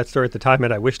you told me that story at the time,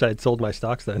 and I wished I had sold my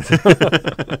stocks then.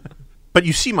 But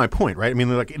you see my point, right? I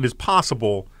mean, like, it is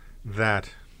possible that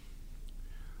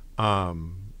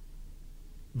let's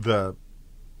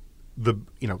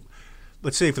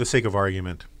say for the sake of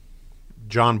argument,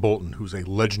 John Bolton, who's a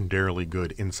legendarily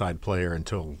good inside player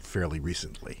until fairly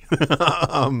recently,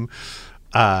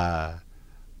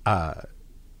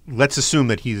 let's assume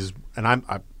that he's, and I'm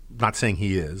not saying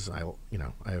he is. I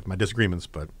have my disagreements,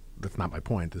 but that's not my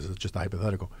point. This is just a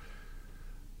hypothetical.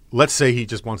 Let's say he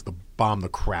just wants to bomb the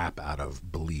crap out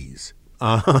of Belize.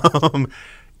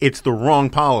 It's the wrong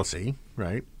policy,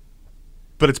 right?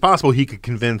 But it's possible he could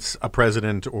convince a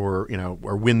president or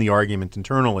win the argument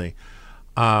internally.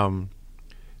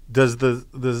 Does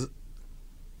the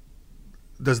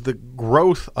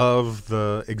growth of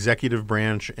the executive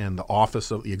branch and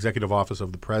the executive office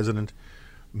of the president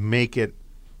make it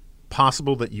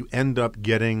possible that you end up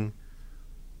getting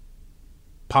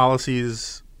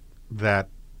policies that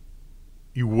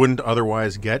you wouldn't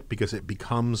otherwise get because it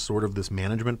becomes sort of this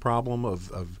management problem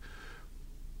of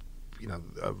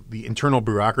the internal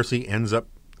bureaucracy ends up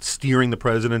steering the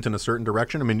president in a certain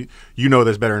direction? I mean, you know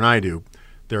this better than I do.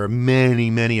 There are many,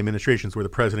 many administrations where the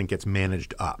president gets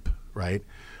managed up, right?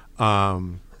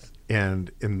 And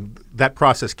that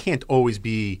process can't always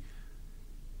be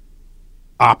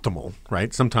optimal,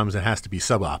 right? Sometimes it has to be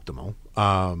suboptimal.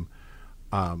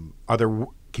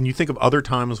 Can you think of other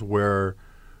times where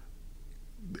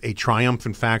a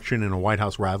triumphant faction in a White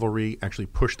House rivalry actually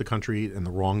pushed the country in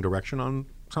the wrong direction on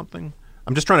something?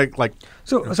 I'm just trying to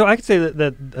So I could say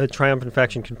that a triumphant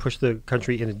faction can push the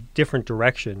country in a different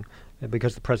direction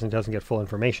because the president doesn't get full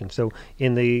information. So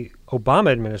in the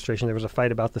Obama administration, there was a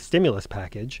fight about the stimulus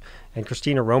package, and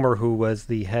Christina Romer, who was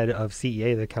the head of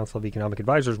CEA, the Council of Economic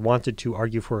Advisors, wanted to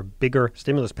argue for a bigger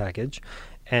stimulus package.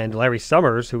 And Larry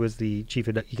Summers, who was the chief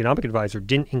economic advisor,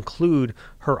 didn't include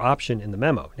her option in the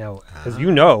memo. Now, as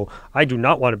you know, I do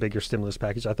not want a bigger stimulus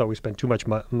package. I thought we spent too much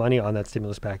money on that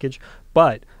stimulus package.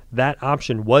 But that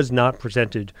option was not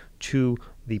presented to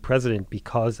the president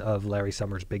because of Larry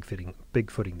Summers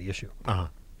bigfooting the issue. All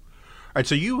right.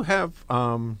 So you have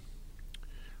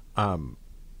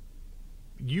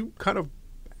you kind of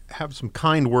have some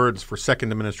kind words for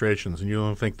second administrations, and you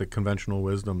don't think the conventional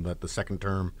wisdom that the second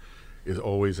term is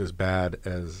always as bad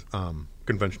as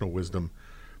conventional wisdom.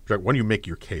 Why don't you make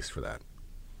your case for that?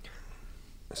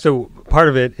 So part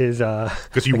of it is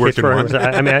because you worked in one.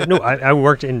 I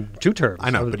worked in two terms. I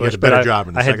know, but you had a better job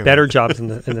in the second term. I had better jobs in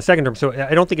the second term. So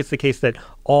I don't think it's the case that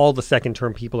all the second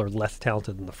term people are less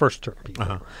talented than the first term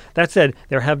people. That said,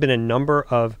 there have been a number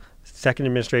of second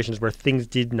administrations where things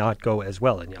did not go as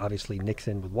well. And obviously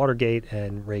Nixon with Watergate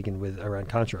and Reagan with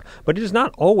Iran-Contra. But it is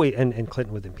not always, and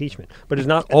Clinton with impeachment, but it is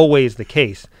not always the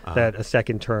case that a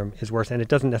second term is worse. And it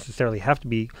doesn't necessarily have to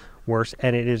be worse.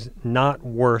 And it is not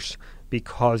worse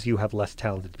because you have less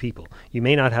talented people. You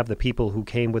may not have the people who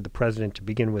came with the president to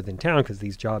begin with in town because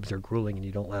these jobs are grueling and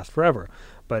you don't last forever.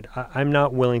 But I'm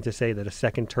not willing to say that a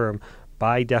second term,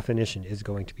 by definition, is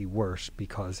going to be worse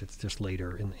because it's just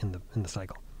later in the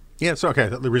cycle. Yeah, so okay.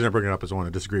 The reason I bring it up is I want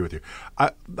to disagree with you.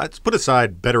 Let's put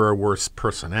aside better or worse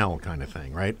personnel kind of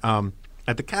thing, right?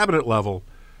 At the cabinet level,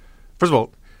 first of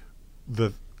all,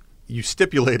 you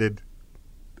stipulated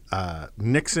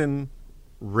Nixon,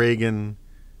 Reagan,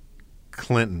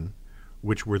 Clinton,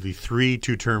 which were the 3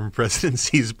 two-term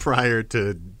presidencies prior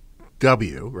to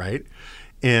W, right?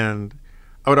 And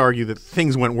I would argue that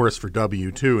things went worse for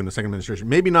W, too, in the second administration.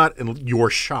 Maybe not in your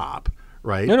shop,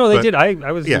 right? No, they did.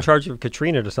 I was in charge of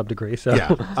Katrina to some degree. So. Yeah.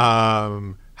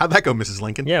 How'd that go, Mrs.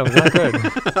 Lincoln? Yeah, it was not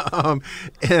good.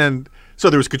 And so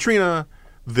there was Katrina.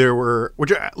 There were,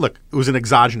 look, it was an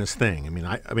exogenous thing. I mean,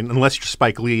 unless you're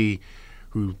Spike Lee,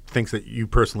 who thinks that you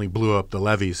personally blew up the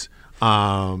levees,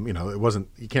 it wasn't.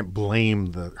 You can't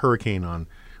blame the hurricane on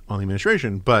the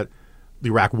administration. But the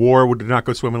Iraq War did not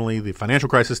go swimmingly. The financial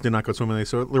crisis did not go swimmingly.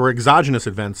 So there were exogenous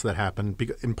events that happened,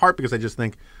 in part because I just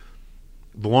think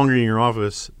the longer you're in your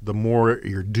office, the more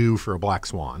you're due for a black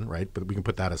swan, right? But we can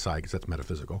put that aside because that's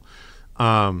metaphysical.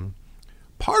 Part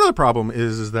of the problem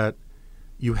is that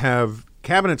you have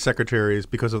cabinet secretaries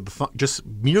because of just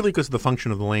merely because of the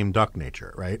function of the lame duck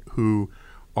nature, right? Who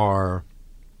are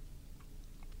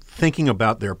thinking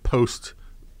about their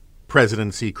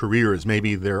post-presidency careers,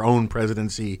 maybe their own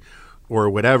presidency or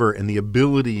whatever, and the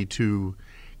ability to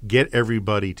get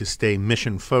everybody to stay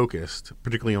mission focused,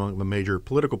 particularly among the major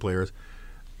political players,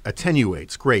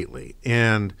 attenuates greatly.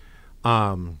 And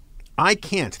I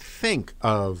can't think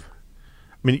of.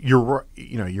 I mean,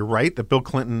 you're right that Bill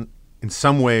Clinton, in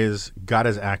some ways, got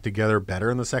his act together better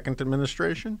in the second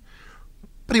administration,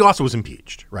 but he also was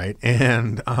impeached, right?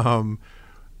 And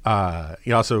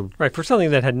he also for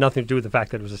something that had nothing to do with the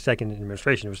fact that it was a second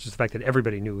administration. It was just the fact that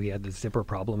everybody knew he had the zipper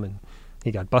problem, and he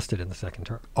got busted in the second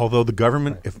term. Although the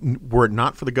government, were it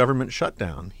not for the government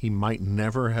shutdown, he might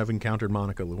never have encountered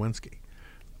Monica Lewinsky.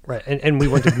 Right, and we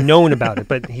wouldn't have known about it,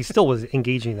 but he still was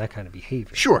engaging in that kind of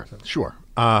behavior. Sure.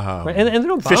 Right. And then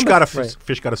Obama,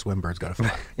 fish got to swim, birds got to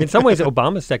fly. In some ways,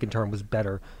 Obama's second term was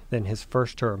better than his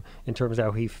first term in terms of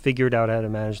how he figured out how to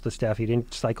manage the staff. He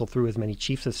didn't cycle through as many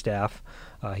chiefs of staff.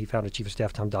 He found a chief of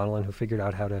staff, Tom Donilon, who figured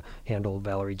out how to handle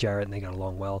Valerie Jarrett, and they got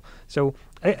along well. So,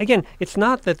 again, it's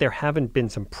not that there haven't been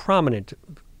some prominent,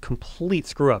 complete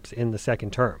screw-ups in the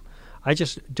second term. I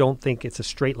just don't think it's a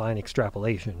straight line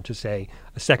extrapolation to say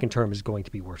a second term is going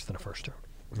to be worse than a first term.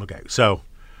 Okay, so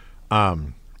I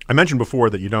mentioned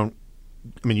before that you don't.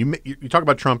 I mean, you talk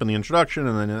about Trump in the introduction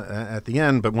and then at the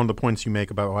end, but one of the points you make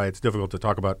about why it's difficult to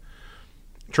talk about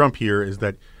Trump here is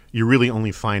that you really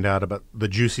only find out about the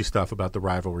juicy stuff about the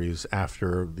rivalries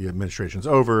after the administration's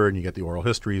over, and you get the oral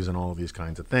histories and all of these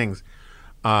kinds of things.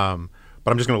 But I'm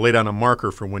just going to lay down a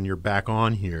marker for when you're back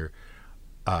on here.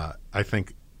 I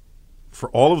think, for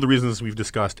all of the reasons we've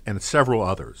discussed and several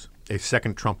others, a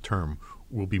second Trump term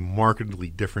will be markedly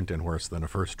different and worse than a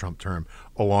first Trump term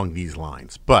along these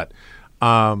lines. But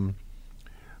I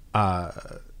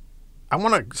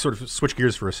want to sort of switch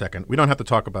gears for a second. We don't have to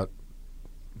talk about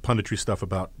punditry stuff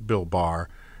about Bill Barr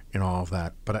and all of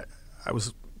that, but I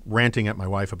was ranting at my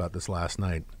wife about this last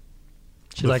night.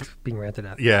 She likes being ranted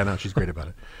at. Yeah, no, she's great about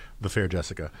it. The fair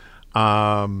Jessica.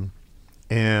 And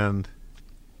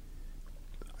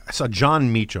I saw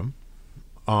John Meacham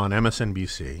on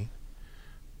MSNBC,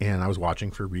 and I was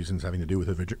watching for reasons having to do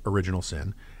with Original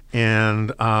Sin.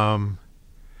 And I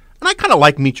kind of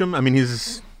like Meacham. I mean,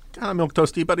 he's kind of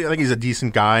milquetoasty, but I think he's a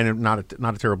decent guy and not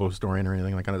a terrible historian or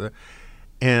anything like kind of that.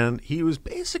 And he was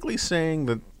basically saying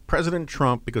that President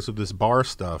Trump, because of this Barr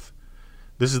stuff,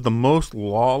 this is the most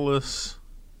lawless,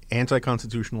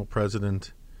 anti-constitutional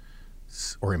president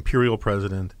or imperial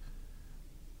president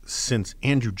since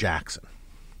Andrew Jackson.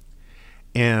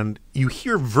 And you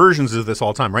hear versions of this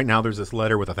all the time. Right now, there's this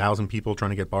letter with 1,000 people trying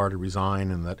to get Barr to resign,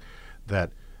 and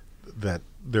that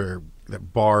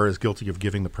Barr is guilty of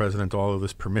giving the president all of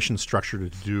this permission structure to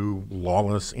do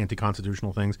lawless,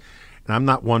 anti-constitutional things. And I'm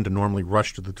not one to normally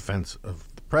rush to the defense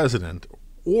of the president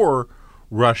or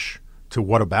rush to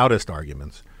whataboutist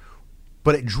arguments,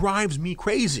 but it drives me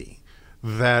crazy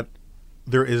that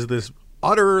there is this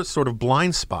utter sort of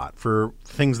blind spot for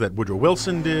things that Woodrow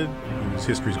Wilson did, who's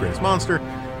history's greatest monster,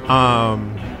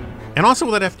 and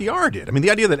also that FDR did. I mean, the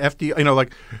idea that FDR,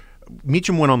 like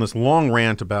Meacham went on this long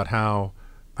rant about how,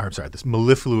 this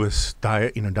mellifluous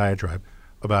diatribe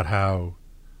about how,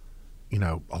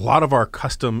 a lot of our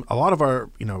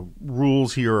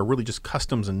rules here are really just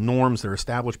customs and norms that are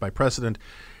established by precedent.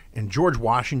 And George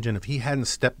Washington, if he hadn't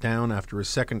stepped down after his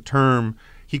second term,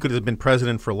 he could have been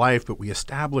president for life, but we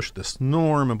established this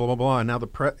norm and blah, blah, blah. And now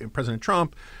President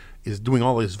Trump is doing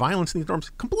all this violence in these norms,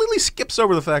 completely skips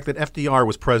over the fact that FDR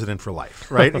was president for life,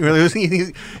 right?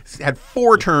 He had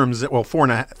 4 terms, well,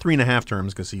 3.5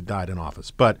 terms because he died in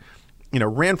office, but,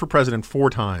 ran for president 4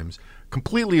 times,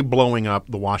 completely blowing up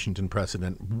the Washington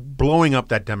precedent, blowing up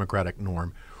that democratic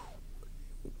norm.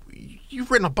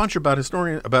 You've written a bunch about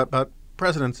about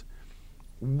presidents.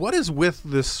 What is with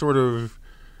this sort of,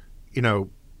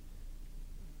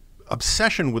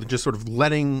 obsession with just sort of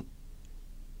letting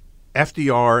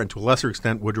FDR and to a lesser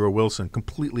extent Woodrow Wilson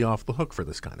completely off the hook for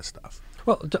this kind of stuff?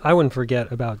 Well, I wouldn't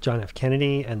forget about John F.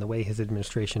 Kennedy and the way his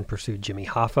administration pursued Jimmy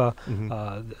Hoffa,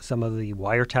 some of the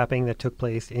wiretapping that took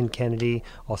place in Kennedy,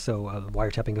 also the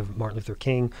wiretapping of Martin Luther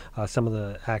King, some of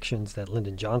the actions that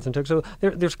Lyndon Johnson took. So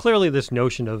there's clearly this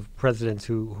notion of presidents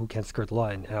who can't skirt the law,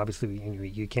 and obviously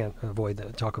you can't avoid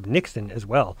the talk of Nixon as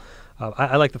well.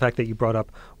 I like the fact that you brought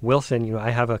up Wilson.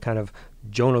 I have a kind of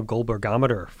Jonah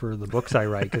Goldbergometer for the books I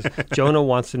write, because Jonah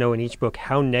wants to know in each book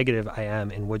how negative I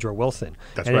am in Woodrow Wilson.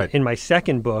 That's and right. In my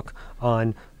second book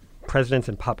on Presidents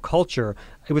and Pop Culture,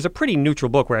 it was a pretty neutral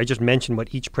book where I just mentioned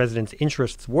what each president's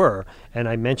interests were. And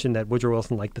I mentioned that Woodrow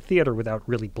Wilson liked the theater without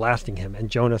really blasting him. And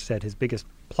Jonah said his biggest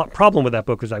problem with that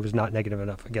book was I was not negative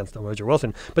enough against Woodrow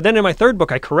Wilson. But then in my third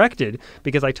book, I corrected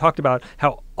because I talked about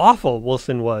how awful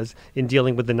Wilson was in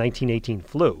dealing with the 1918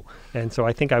 flu. And so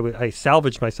I think I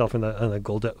salvaged myself in the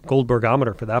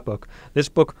Goldbergometer for that book. This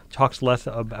book talks less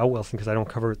about Wilson because I don't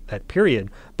cover that period,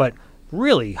 but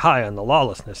really high on the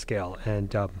lawlessness scale.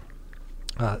 And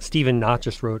Stephen Knott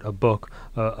just wrote a book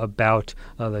about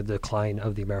the decline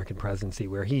of the American presidency,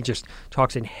 where he just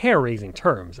talks in hair-raising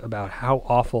terms about how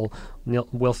awful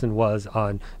Wilson was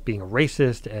on being a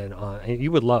racist, and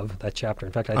you would love that chapter.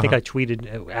 In fact, I think I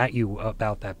tweeted at you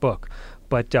about that book.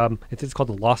 But it's called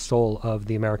The Lost Soul of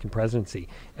the American Presidency.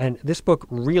 And this book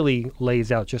really lays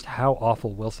out just how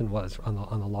awful Wilson was on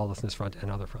the lawlessness front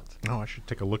and other fronts. Oh, I should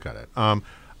take a look at it.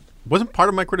 Wasn't part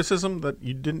of my criticism that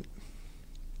you didn't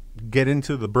get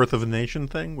into the Birth of a Nation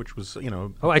thing, which was,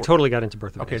 I totally got into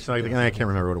Birth of a Okay, Nation. so I can't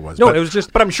remember what it was. No, but, it was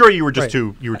just. But I'm sure you were just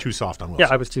right. you were too soft on Wilson.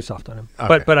 Yeah, I was too soft on him.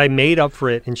 Okay. But I made up for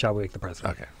it in Shall We Wake the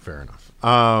President. Okay, fair enough.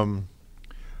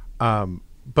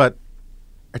 But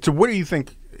so what do you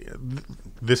think?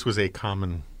 This was a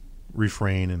common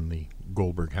refrain in the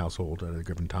Goldberg household at a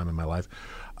given time in my life.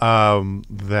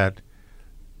 That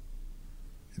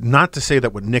not to say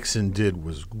that what Nixon did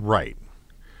was right,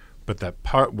 but that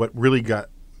part of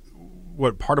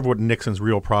what Nixon's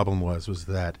real problem was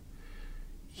that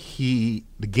the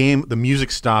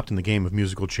music stopped in the game of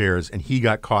musical chairs, and he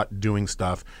got caught doing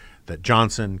stuff that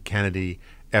Johnson, Kennedy,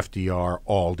 FDR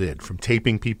all did, from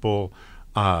taping people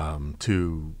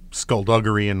to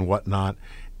skullduggery and whatnot.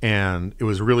 And it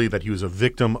was really that he was a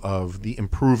victim of the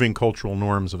improving cultural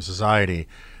norms of society,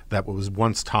 that what was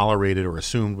once tolerated or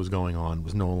assumed was going on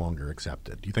was no longer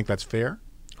accepted. Do you think that's fair?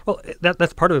 Well,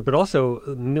 that's part of it, but also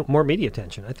more media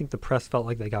attention. I think the press felt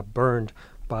like they got burned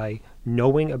by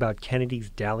knowing about Kennedy's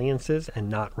dalliances and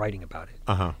not writing about it.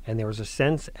 Uh-huh. And there was a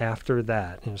sense after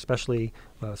that, and especially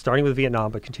starting with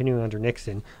Vietnam but continuing under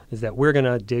Nixon, is that we're going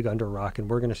to dig under a rock and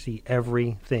we're going to see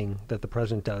everything that the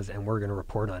president does and we're going to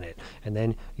report on it. And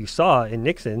then you saw in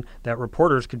Nixon that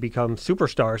reporters could become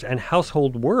superstars and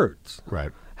household words.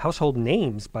 Right. Household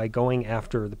names by going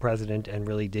after the president and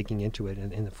really digging into it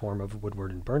in the form of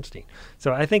Woodward and Bernstein.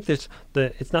 So I think it's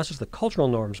not just the cultural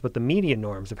norms, but the media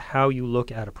norms of how you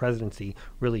look at a presidency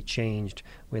really changed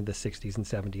in the 60s and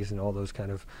 70s and all those kind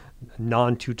of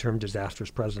non-two-term disastrous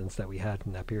presidents that we had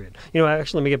in that period.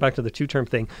 Actually, let me get back to the two-term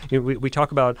thing. We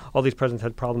talk about all these presidents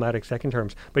had problematic second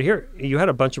terms, but here you had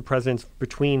a bunch of presidents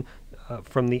between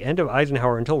from the end of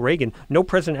Eisenhower until Reagan, no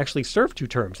president actually served 2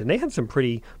 terms, and they had some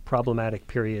pretty problematic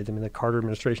periods. I mean, the Carter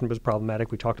administration was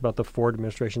problematic. We talked about the Ford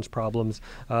administration's problems.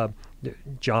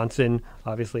 Johnson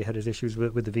obviously had his issues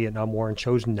with the Vietnam War and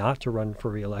chose not to run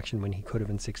for re-election when he could have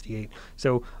in '68.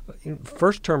 So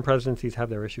first-term presidencies have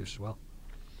their issues as well.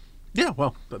 Yeah,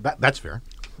 well, that's fair.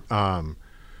 But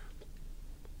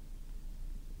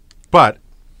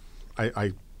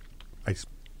I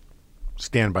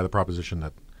stand by the proposition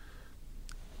that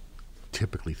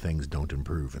typically things don't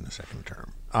improve in the second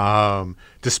term,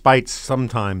 despite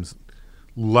sometimes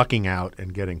lucking out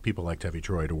and getting people like Tevi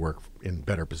Troy to work in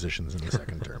better positions in the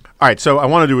second term. All right, so I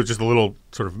want to do just a little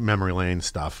sort of memory lane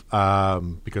stuff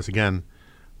because, again,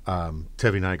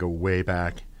 Tevi and I go way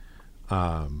back,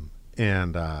 and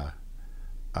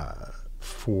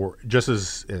for just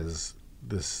as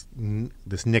this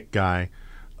Nick guy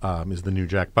is the new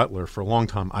Jack Butler, for a long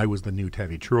time I was the new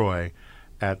Tevi Troy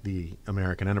at the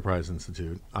American Enterprise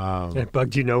Institute. It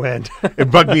bugged you no end.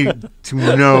 It bugged me to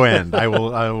no end. I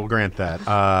will grant that.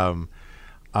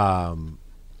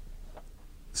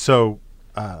 So,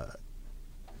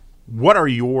 what are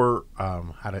your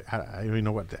I don't even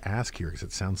know what to ask here because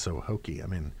it sounds so hokey. I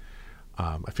mean,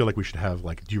 I feel like we should have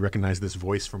do you recognize this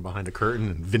voice from behind a curtain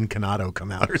and Vin Canato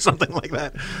come out or something like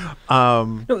that.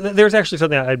 No, there's actually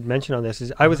something I'd mention on this.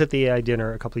 Is I was at the AI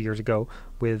dinner a couple of years ago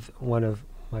with one of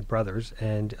my brothers,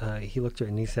 and he looked at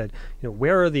it and he said,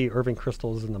 where are the Irving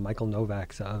Kristals and the Michael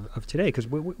Novaks of today? Because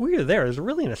we were there. It was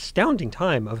really an astounding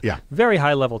time of very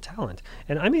high-level talent.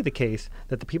 And I made the case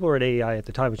that the people who were at AEI at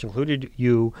the time, which included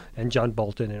you and John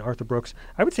Bolton and Arthur Brooks,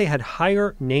 I would say had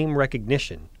higher name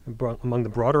recognition among the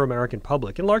broader American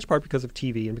public, in large part because of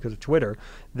TV and because of Twitter,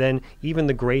 than even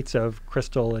the greats of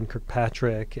Kristol and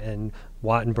Kirkpatrick and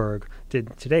Wattenberg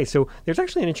did today. So there's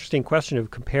actually an interesting question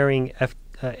of comparing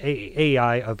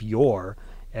AEI of yore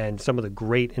and some of the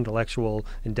great intellectual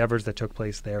endeavors that took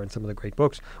place there and some of the great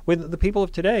books with the people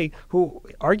of today who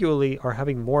arguably are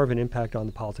having more of an impact on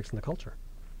the politics and the culture.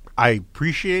 I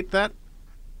appreciate that.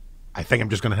 I think I'm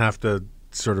just going to have to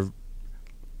sort of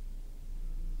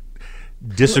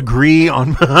disagree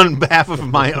on behalf of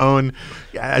my own.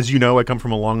 As you know, I come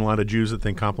from a long line of Jews that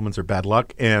think compliments are bad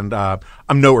luck, and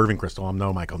I'm no Irving Kristol. I'm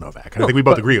no Michael Novak. I think we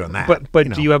both agree on that. But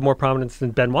do you have more prominence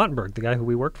than Ben Wattenberg, the guy who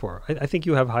we worked for? I think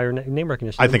you have higher name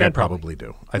recognition. I think Ben I probably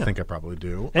do. I think I probably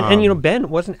do. And Ben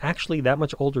wasn't actually that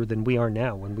much older than we are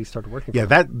now when we started working. Yeah,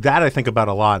 that I think about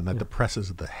a lot, and that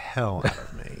depresses the hell out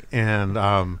of me. And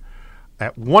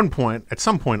at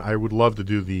some point, I would love to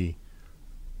do the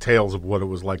tales of what it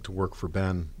was like to work for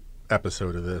Ben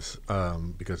episode of this,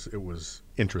 because it was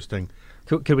interesting.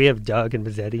 Could we have Doug and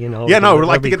Mazzetti and all? Yeah, no, we'd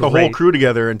like to get the whole crew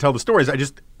together and tell the stories.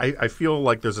 I feel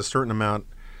like there's a certain amount,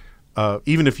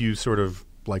 even if you sort of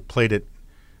like played it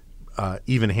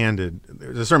even-handed,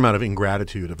 there's a certain amount of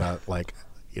ingratitude about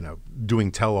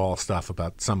doing tell-all stuff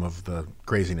about some of the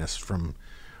craziness from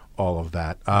all of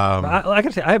that. I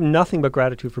gotta say, I have nothing but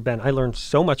gratitude for Ben. I learned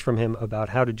so much from him about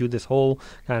how to do this whole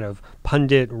kind of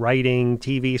pundit writing,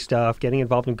 TV stuff, getting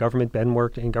involved in government. Ben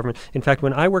worked in government. In fact,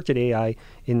 when I worked at AI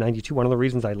in '92, one of the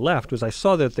reasons I left was I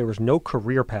saw that there was no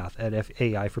career path at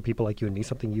AI for people like you and me,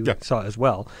 something you saw as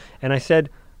well. And I said,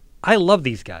 I love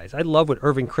these guys. I love what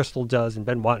Irving Kristol does and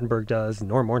Ben Wattenberg does and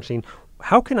Norm Ornstein.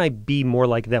 How can I be more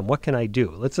like them? What can I do?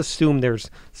 Let's assume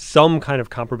there's some kind of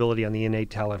comparability on the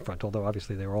innate talent front, although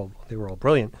obviously they were all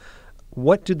brilliant.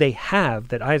 What do they have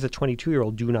that I, as a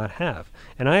 22-year-old, do not have?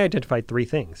 And I identified three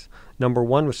things. Number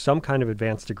one was some kind of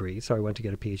advanced degree. So I went to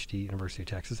get a PhD at University of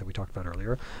Texas that we talked about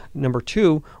earlier. Number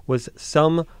two was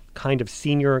some kind of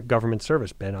senior government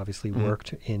service. Ben obviously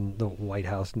worked in the White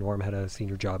House. Norm had a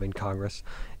senior job in Congress.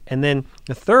 And then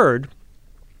the third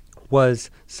was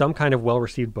some kind of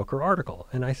well-received book or article.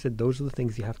 And I said, those are the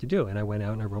things you have to do. And I went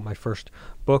out and I wrote my first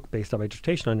book based on my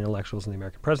dissertation on intellectuals in the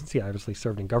American presidency. I obviously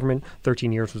served in government.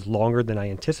 13 years was longer than I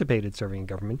anticipated serving in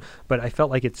government, but I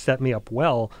felt like it set me up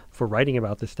well for writing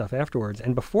about this stuff afterwards.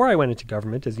 And before I went into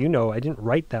government, as you know, I didn't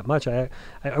write that much. I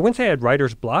wouldn't say I had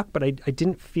writer's block, but I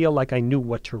didn't feel like I knew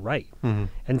what to write. Mm-hmm.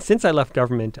 And since I left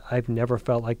government, I've never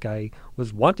felt like I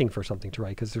was wanting for something to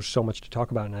write because there's so much to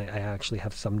talk about, and I actually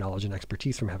have some knowledge and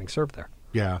expertise from having served there.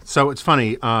 Yeah. So it's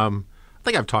funny. I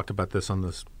think I've talked about this on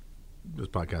this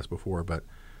podcast before, but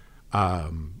I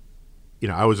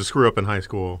was a screw up in high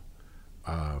school.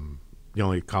 The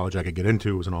only college I could get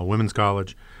into was an all-women's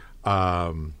college,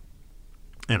 and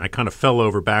I kind of fell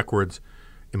over backwards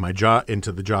in my job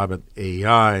into the job at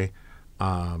AEI,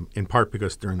 in part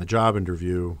because during the job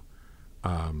interview,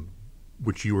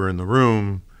 which you were in the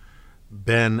room,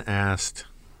 Ben asked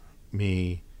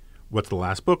me, what's the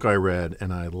last book I read?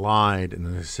 And I lied,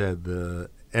 and I said The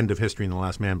End of History and the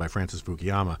Last Man by Francis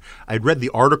Fukuyama. I'd read the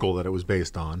article that it was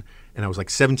based on, and I was like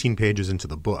 17 pages into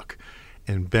the book.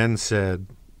 And Ben said,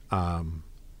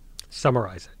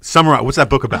 summarize it. Summarize. What's that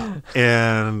book about?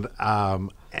 And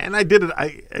I did it.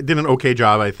 I did an okay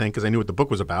job, I think, because I knew what the book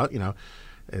was about.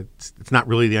 It's not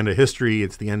really the end of history.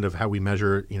 It's the end of how we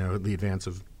measure, the advance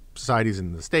of societies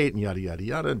in the state and yada, yada,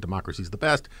 yada. Democracy's the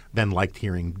best. Ben liked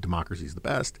hearing democracy's the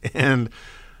best. And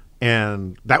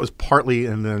that was partly,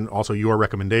 and then also your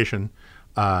recommendation,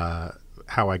 how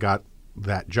I got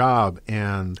that job.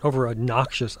 And over a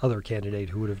noxious other candidate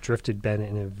who would have drifted Ben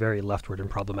in a very leftward and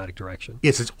problematic direction.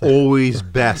 Yes, it's always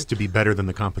best to be better than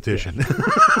the competition.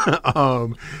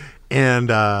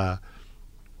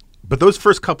 But those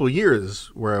first couple of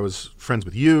years where I was friends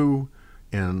with you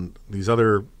and these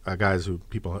other guys who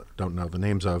people don't know the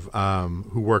names of,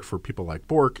 who worked for people like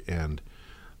Bork and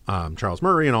Charles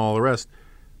Murray and all the rest,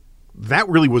 that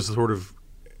really was sort of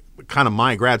kind of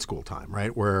my grad school time,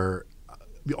 right? Where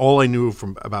all I knew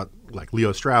about like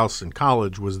Leo Strauss in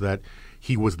college was that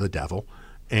he was the devil,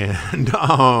 and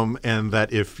that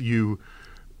if you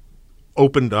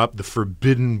opened up the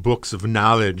forbidden books of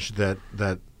knowledge that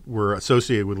were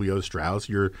associated with Leo Strauss,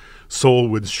 your soul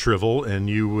would shrivel and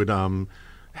you would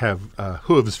have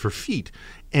hooves for feet.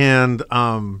 And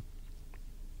so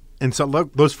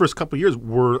those first couple of years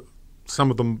were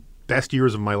some of the best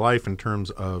years of my life in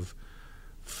terms of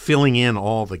filling in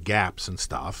all the gaps and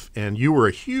stuff. And you were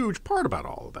a huge part about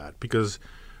all of that because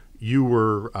you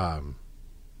were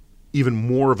even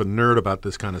more of a nerd about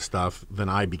this kind of stuff than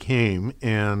I became.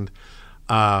 And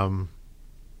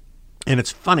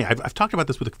it's funny. I've talked about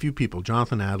this with a few people,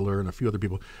 Jonathan Adler and a few other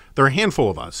people. There are a handful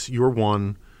of us. You're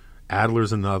one,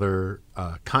 Adler's another,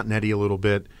 Continetti a little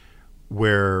bit,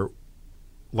 where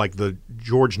like the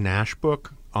George Nash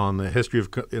book on the history of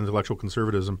intellectual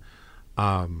conservatism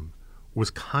was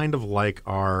kind of like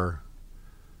our,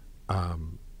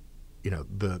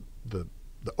 the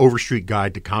Overstreet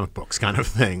Guide to comic books kind of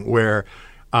thing, where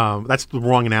that's the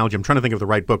wrong analogy. I'm trying to think of the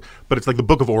right book, but it's like the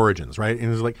Book of Origins, right?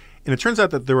 And it turns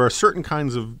out that there are certain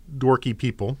kinds of dorky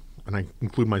people and I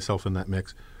include myself in that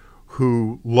mix,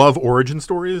 who love origin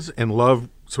stories and love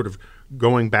sort of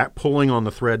going back, pulling on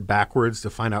the thread backwards to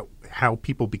find out how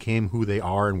people became who they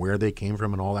are and where they came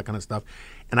from and all that kind of stuff.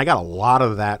 And I got a lot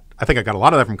of that. I think I got a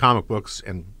lot of that from comic books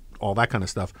and all that kind of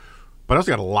stuff. But I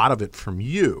also got a lot of it from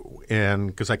you, and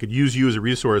because I could use you as a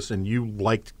resource, and you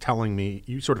liked telling me,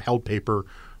 you sort of held paper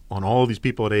on all of these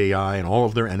people at AEI and all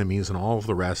of their enemies and all of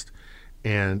the rest.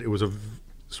 And it was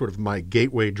sort of my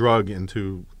gateway drug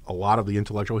into a lot of the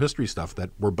intellectual history stuff that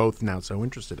we're both now so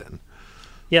interested in.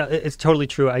 Yeah, it's totally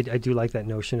true. I do like that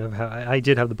notion of how I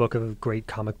did have the book of great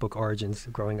comic book origins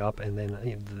growing up, and then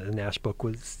the Nash book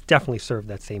was definitely served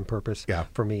that same purpose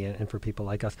for me and for people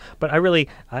like us. But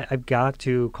I've got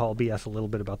to call BS a little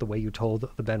bit about the way you told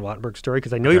the Ben Wattenberg story,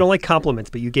 because I know you don't like compliments,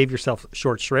 but you gave yourself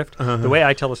short shrift. The way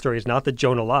I tell the story is not that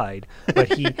Jonah lied,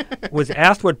 but he was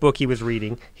asked what book he was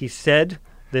reading. He said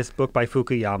this book by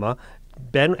Fukuyama.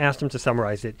 Ben asked him to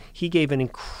summarize it. He gave an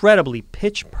incredibly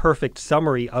pitch-perfect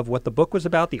summary of what the book was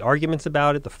about, the arguments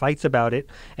about it, the fights about it.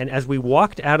 And as we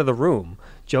walked out of the room,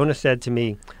 Jonah said to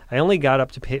me, I only got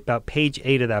up to about page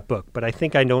 8 of that book, but I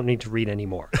think I don't need to read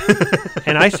anymore.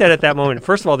 And I said at that moment,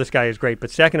 first of all, this guy is great,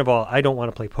 but second of all, I don't want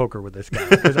to play poker with this guy,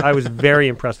 because I was very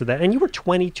impressed with that. And you were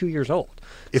 22 years old.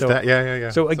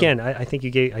 So again, I think you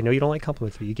gave, I know you don't like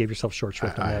compliments, but you gave yourself short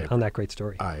shrift on that great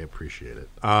story. I appreciate it.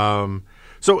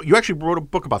 So you actually wrote a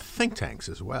book about think tanks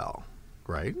as well,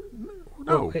 right?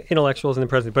 No. Intellectuals in the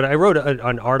present. But I wrote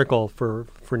an article for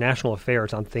National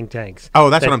Affairs on think tanks.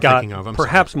 Oh, that's what I'm thinking of.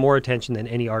 Perhaps more attention than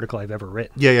any article I've ever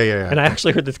written. Yeah. And I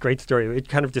actually heard this great story. It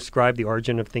kind of described the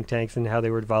origin of think tanks and how they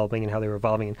were developing and how they were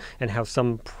evolving, and how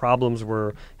some problems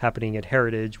were happening at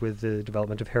Heritage with the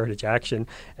development of Heritage Action.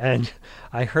 And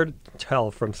I heard tell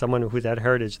from someone who was at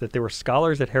Heritage that there were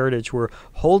scholars at Heritage who were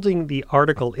holding the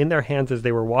article in their hands as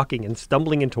they were walking and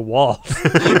stumbling into walls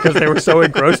because they were so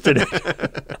engrossed in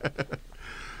it.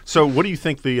 So what do you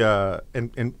think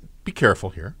and be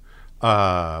careful here,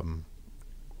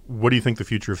 what do you think the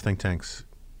future of think tanks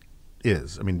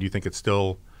is? I mean, do you think it's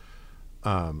still,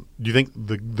 do you think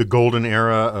the golden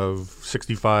era of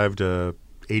 65 to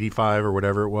 85 or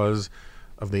whatever it was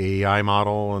of the AEI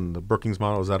model and the Brookings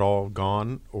model, is that all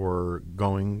gone or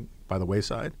going by the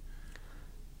wayside?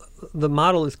 The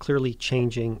model is clearly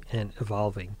changing and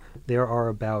evolving. There are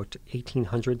about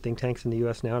 1,800 think tanks in the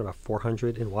U.S. now, and about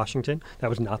 400 in Washington.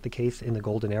 That was not the case in the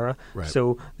golden era. Right.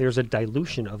 So there's a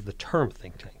dilution of the term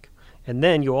think tank. And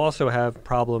then you also have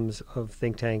problems of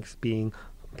think tanks being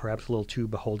perhaps a little too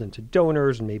beholden to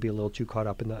donors and maybe a little too caught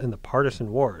up in the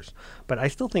partisan wars. But I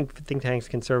still think think tanks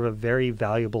can serve a very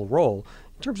valuable role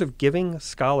in terms of giving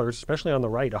scholars, especially on the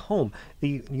right, a home.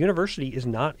 The university is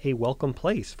not a welcome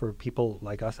place for people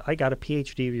like us. I got a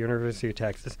PhD at the University of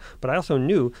Texas, but I also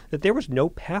knew that there was no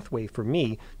pathway for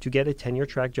me to get a tenure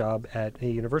track job at a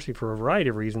university for a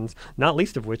variety of reasons, not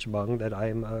least of which among that I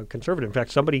am a conservative. In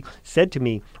fact, somebody said to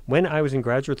me when I was in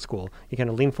graduate school, he kind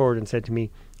of leaned forward and said to me,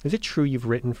 is it true you've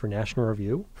written for National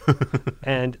Review?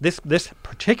 And this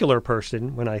particular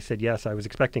person, when I said yes, I was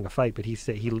expecting a fight, but he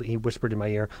said he whispered in my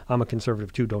ear, I'm a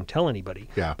conservative too, don't tell anybody.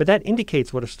 Yeah. But that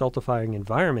indicates what a stultifying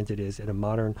environment it is at a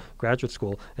modern graduate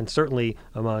school, and certainly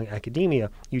among academia.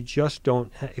 You just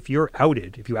don't, if you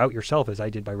out yourself, as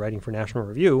I did by writing for National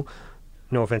Review,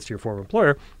 no offense to your former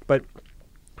employer, but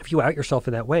if you out yourself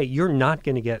in that way, you're not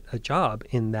going to get a job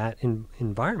in that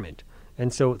environment.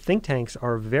 And so think tanks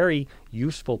are a very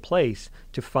useful place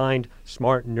to find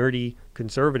smart, nerdy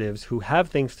conservatives who have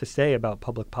things to say about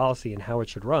public policy and how it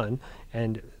should run,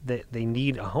 and they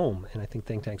need a home. And I think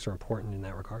think tanks are important in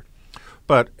that regard.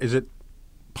 But is it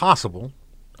possible,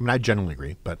 I mean, I generally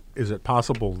agree, but is it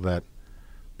possible that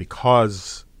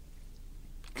because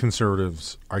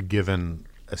conservatives are given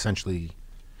essentially,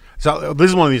 so this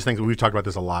is one of these things, we've talked about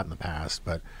this a lot in the past,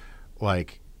 but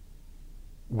like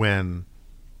when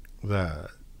the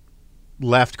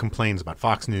left complains about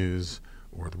Fox News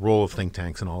or the role of think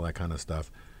tanks and all that kind of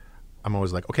stuff, I'm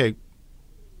always like, okay,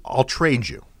 I'll trade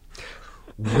you.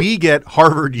 We get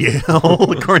Harvard,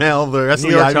 Yale, Cornell, the rest of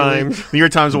the Ivy League, New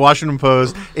York Times, the Washington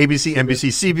Post, ABC,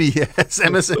 NBC, CBS,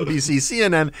 MSNBC,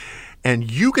 CNN, and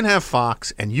you can have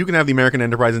Fox, and you can have the American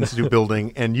Enterprise Institute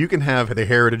building, and you can have the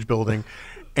Heritage building,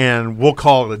 and we'll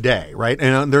call it a day, right?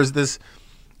 And there's this,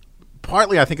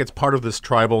 partly I think it's part of this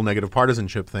tribal negative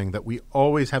partisanship thing that we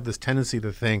always have this tendency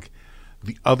to think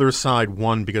the other side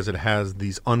won because it has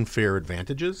these unfair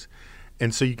advantages.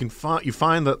 And so you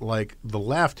find that like the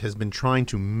left has been trying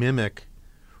to mimic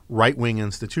right-wing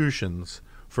institutions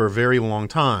for a very long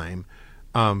time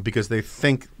because they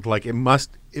think like it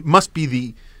must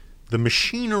be the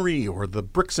machinery or the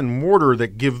bricks and mortar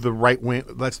that give the right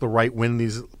win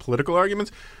these political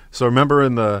arguments. So remember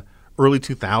in the early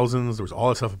 2000s, there was all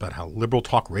this stuff about how liberal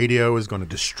talk radio is going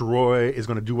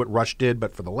to do what Rush did,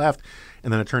 but for the left.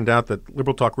 And then it turned out that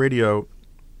liberal talk radio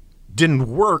didn't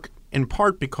work in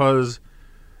part because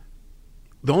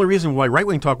the only reason why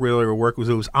right-wing talk radio worked was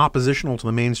it was oppositional to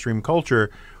the mainstream culture.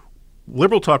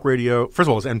 Liberal talk radio, first of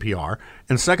all, is NPR,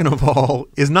 and second of all,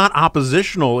 is not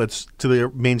oppositional. It's to the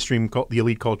mainstream, the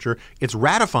elite culture. It's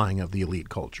ratifying of the elite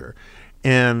culture,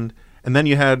 and then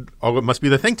you had it must be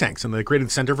the think tanks, and they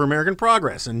created Center for American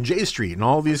Progress and J Street and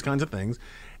all these kinds of things,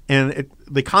 and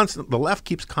the left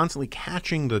keeps constantly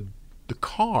catching the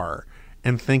car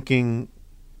and thinking,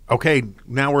 okay,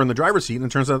 now we're in the driver's seat, and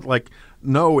it turns out like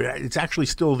no, it's actually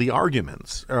still the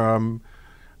arguments.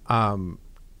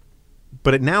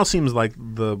 But it now seems like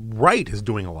the right is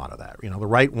doing a lot of that. The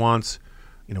right wants,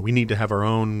 we need to have our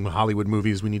own Hollywood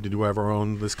movies. We need to have our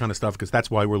own this kind of stuff because that's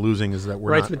why we're losing is that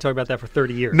we're Right's been talking about that for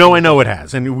 30 years. No, I know it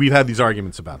has. And we've had these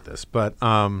arguments about this. But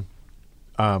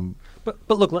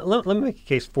look, let me make a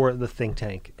case for the think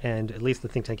tank, and at least the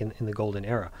think tank in the golden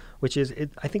era, which is,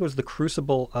 I think it was the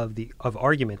crucible of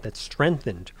argument that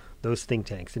strengthened those think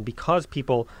tanks. And because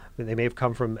people, they may have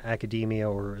come from academia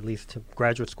or at least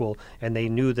graduate school, and they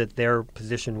knew that their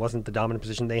position wasn't the dominant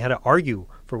position, they had to argue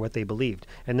for what they believed.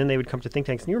 And then they would come to think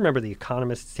tanks. And you remember the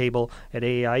economists table at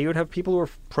AEI. You would have people who were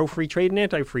pro-free trade and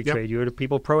anti-free trade. You would have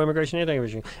people pro-immigration and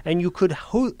anti-immigration. And you could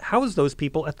house those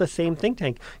people at the same think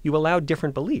tank. You allowed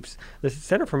different beliefs. The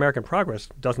Center for American Progress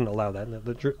doesn't allow that. And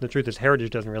the truth is Heritage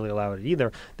doesn't really allow it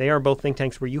either. They are both think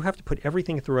tanks where you have to put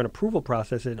everything through an approval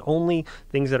process, and only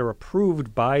things that are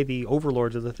approved by the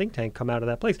overlords of the think tank come out of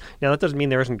that place. Now, that doesn't mean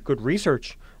there isn't good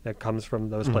research that comes from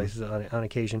those places on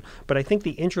occasion. But I think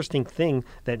the interesting thing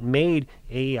that made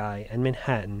AEI and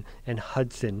Manhattan and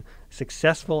Hudson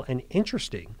successful and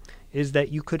interesting is that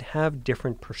you could have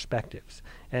different perspectives.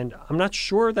 And I'm not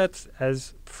sure that's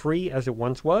as free as it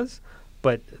once was,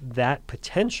 but that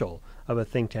potential of a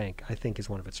think tank, I think, is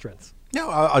one of its strengths. No,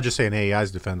 I'll just say in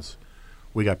AEI's defense,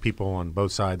 we got people on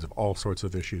both sides of all sorts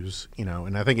of issues,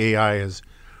 and I think AEI has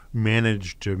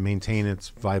managed to maintain its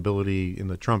viability in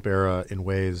the Trump era in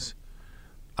ways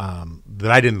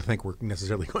that I didn't think were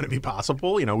necessarily going to be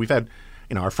possible. We've had,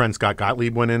 our friend Scott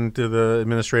Gottlieb went into the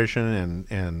administration,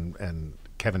 and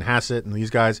Kevin Hassett and these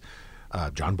guys,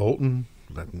 John Bolton.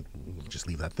 We'll just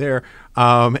leave that there,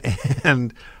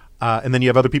 and then you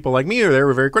have other people like me. They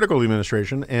were very critical of the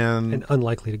administration and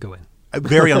unlikely to go in.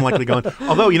 Very unlikely to go in.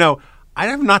 Although, I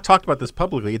have not talked about this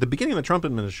publicly. At the beginning of the Trump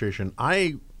administration,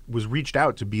 I was reached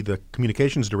out to be the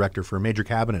communications director for a major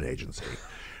cabinet agency.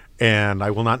 And I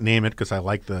will not name it because I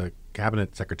like the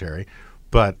cabinet secretary.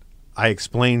 But I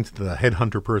explained to the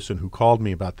headhunter person who called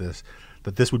me about this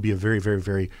that this would be a very, very,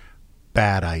 very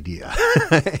bad idea.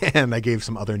 And I gave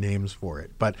some other names for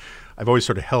it. But I've always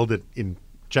sort of held it in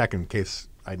check in case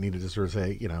I needed to sort of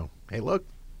say, hey, look,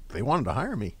 they wanted to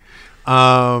hire me.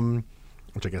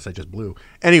 Which I guess I just blew.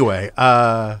 Anyway, you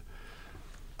got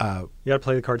to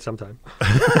play the card sometime.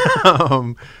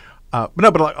 But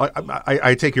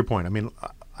I take your point. I mean,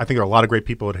 I think there are a lot of great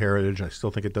people at Heritage. I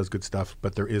still think it does good stuff,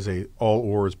 but there is a all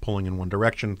oars pulling in one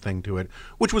direction thing to it,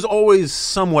 which was always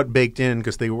somewhat baked in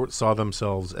because they saw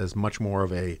themselves as much more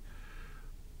of a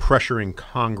pressuring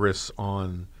Congress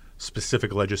on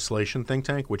specific legislation think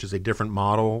tank, which is a different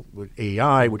model with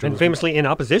AEI. And famously in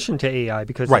opposition to AEI,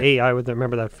 because AEI,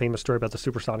 remember that famous story about the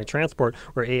supersonic transport,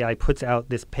 where AEI puts out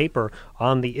this paper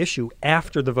on the issue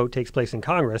after the vote takes place in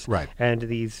Congress. Right. And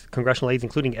these congressional aides,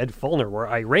 including Ed Follner, were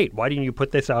irate. Why didn't you put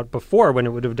this out before when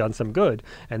it would have done some good?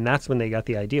 And that's when they got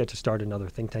the idea to start another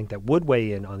think tank that would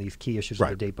weigh in on these key issues of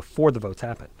the day before the votes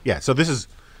happen. Yeah, so this is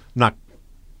not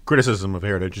criticism of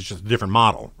Heritage. It's just a different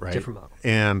model, right? Different model.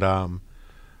 And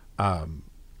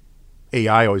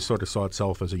AEI always sort of saw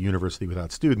itself as a university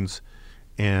without students,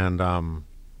 and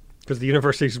because the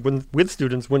universities with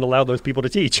students wouldn't allow those people to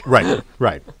teach. Right,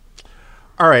 right.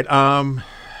 All right.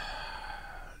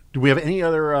 Do we have any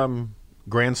other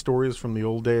grand stories from the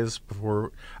old days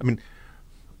before? I mean,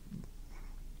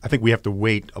 I think we have to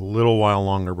wait a little while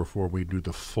longer before we do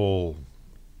the full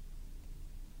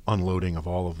unloading of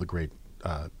all of the great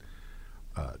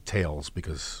tales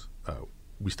because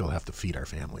we still have to feed our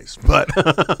families. But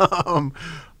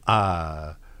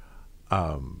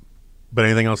but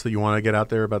anything else that you want to get out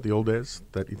there about the old days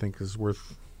that you think is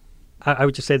worth I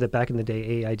would just say that back in the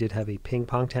day, AEI did have a ping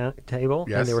pong table,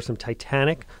 Yes. and there were some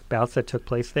titanic bouts that took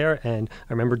place there. And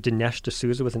I remember Dinesh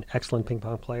D'Souza was an excellent ping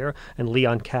pong player, and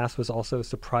Leon Cass was also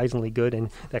surprisingly good. And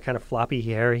that kind of floppy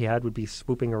hair he had would be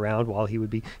swooping around while he would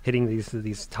be hitting these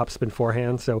topspin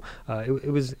forehands. So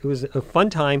it was a fun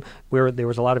time where there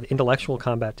was a lot of intellectual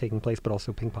combat taking place, but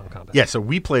also ping pong combat. Yeah, so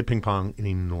we played ping pong an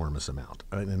enormous amount.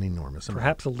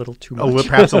 Perhaps a little too much.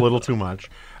 Perhaps a little too much.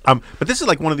 But this is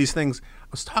like one of these things.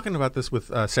 I was talking about this with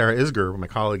Sarah Isger, my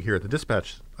colleague here at the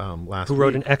Dispatch last week. Who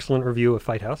wrote an excellent review of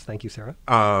Fight House. Thank you, Sarah.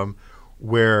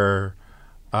 Where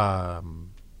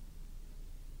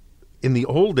in the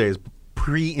old days,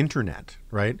 pre-internet,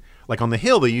 right? Like on the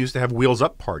Hill, they used to have wheels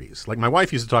up parties. Like my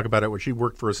wife used to talk about it when she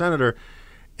worked for a senator.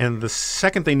 And the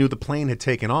second they knew the plane had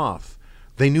taken off,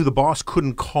 they knew the boss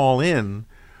couldn't call in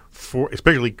for,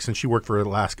 especially since she worked for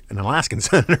an Alaskan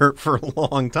senator for a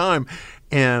long time.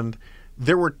 And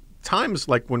there were times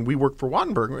like when we worked for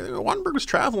Wattenberg was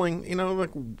traveling,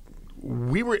 like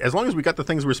we were, as long as we got the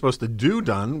things we were supposed to do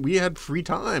done, we had free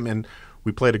time and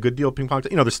we played a good deal of ping pong.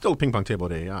 There's still a ping pong table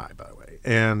at AEI, by the way.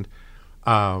 And,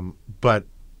 but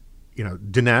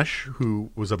Dinesh,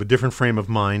 who was of a different frame of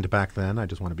mind back then, I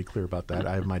just want to be clear about that.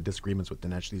 I have my disagreements with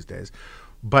Dinesh these days.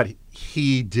 But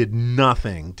he did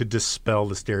nothing to dispel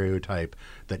the stereotype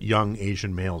that young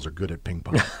Asian males are good at ping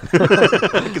pong.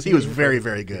 Because he was very,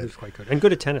 very good. He was quite good. And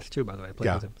good at tennis, too, by the way. I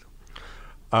played with him.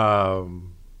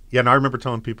 And I remember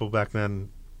telling people back then,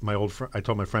 I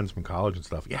told my friends from college and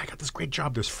stuff, I got this great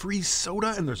job. There's free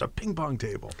soda and there's a ping pong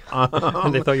table.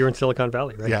 And they thought you were in Silicon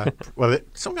Valley, right? Yeah. Well,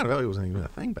 Silicon Valley wasn't even a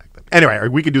thing back then. Anyway,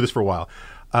 we could do this for a while.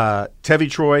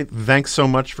 Tevi Troy, thanks so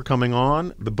much for coming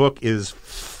on. The book is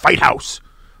Fight House,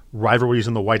 Rivalries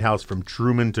in the White House from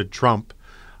Truman to Trump.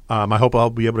 I hope I'll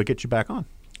be able to get you back on.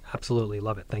 Absolutely.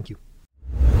 Love it. Thank you.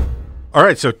 All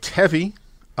right. So Tevi,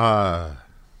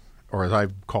 or as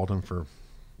I've called him for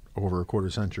over a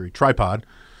quarter century, Tripod.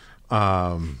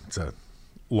 It's a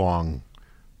long,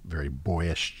 very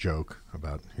boyish joke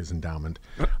about his endowment.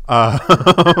 Has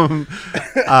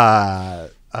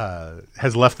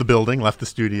left the building, left the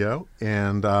studio,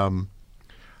 and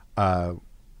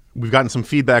we've gotten some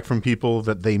feedback from people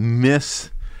that they miss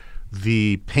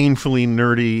the painfully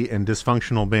nerdy and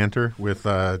dysfunctional banter with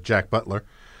Jack Butler.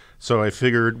 So I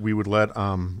figured we would let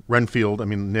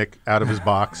Nick, out of his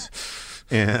box,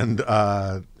 and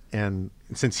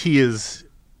since he is,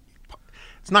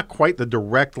 it's not quite the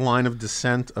direct line of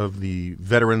descent of the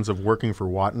veterans of working for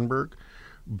Wattenberg,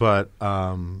 but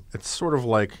it's sort of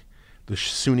like the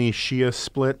Sunni Shia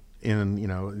split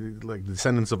in, like the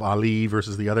descendants of Ali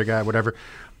versus the other guy, whatever.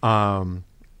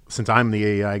 Since I'm the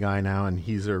AEI guy now and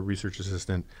he's a research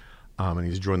assistant, and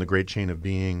he's joined the great chain of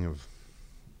being of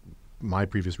my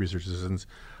previous research assistants,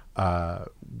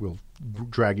 we'll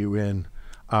drag you in.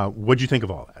 What'd you think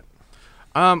of all that?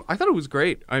 I thought it was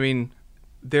great. I mean,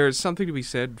 there's something to be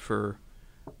said for,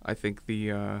 I think,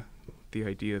 the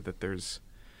idea that there's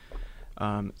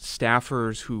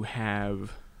staffers who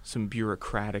have some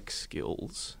bureaucratic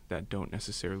skills that don't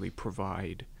necessarily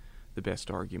provide the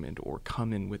best argument or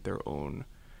come in with their own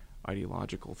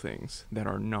ideological things that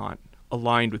are not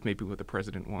aligned with maybe what the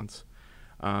president wants.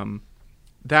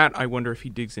 That, I wonder if he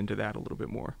digs into that a little bit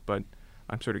more, but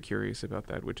I'm sort of curious about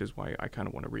that, which is why I kind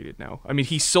of want to read it now. I mean,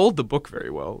 he sold the book very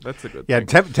well. That's a good thing.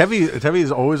 Tevi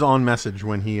is always on message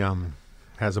when he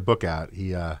has a book out.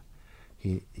 He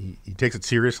takes it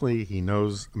seriously. He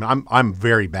knows. I mean, I'm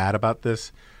very bad about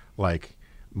this. Like,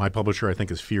 my publisher, I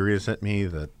think, is furious at me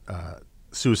that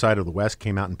Suicide of the West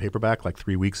came out in paperback like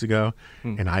 3 weeks ago,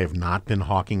 and I have not been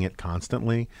hawking it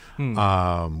constantly,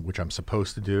 which I'm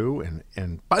supposed to do.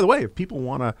 And by the way, if people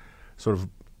want to sort of,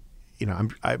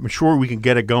 I'm sure we can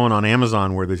get it going on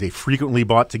Amazon, where there's a frequently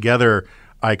bought together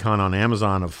icon on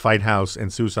Amazon of Fight House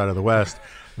and Suicide of the West.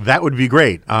 That would be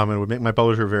great. It would make my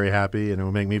publisher very happy, and it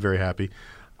would make me very happy.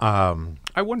 I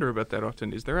wonder about that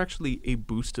often. Is there actually a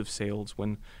boost of sales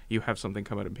when you have something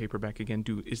come out in paperback again?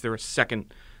 Is there a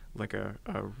second, like a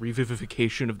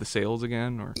revivification of the sales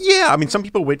again? Or yeah, I mean, some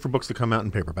people wait for books to come out in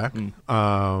paperback,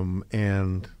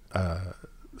 and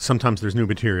sometimes there's new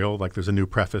material. Like there's a new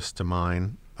preface to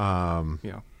mine. I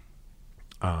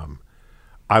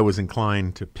was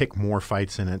inclined to pick more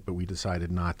fights in it, but we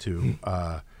decided not to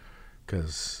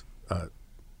because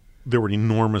there were an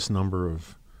enormous number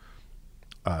of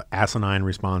asinine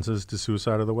responses to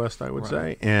Suicide of the West, I would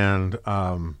say, and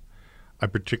I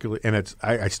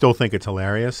still think it's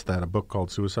hilarious that a book called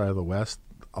Suicide of the West,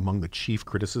 among the chief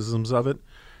criticisms of it,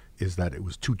 is that it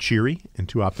was too cheery and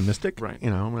too optimistic. Right.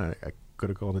 I could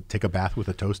have called it "Take a Bath with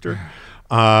a Toaster,"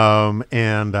 but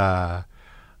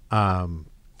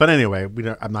anyway,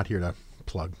 I'm not here to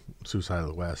plug Suicide of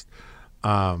the West.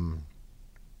 I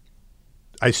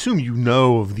assume you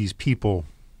know of these people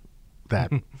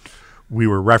that we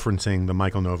were referencing, the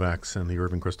Michael Novaks and the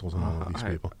Irving Kristls and all of these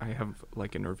people. I have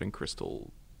like an Irving Kristl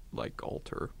like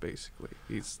altar, basically.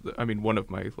 One of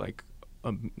my like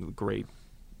great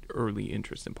early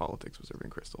interest in politics was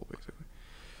Irving Kristl, basically.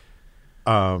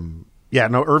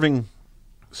 Irving.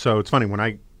 So it's funny, when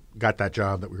I got that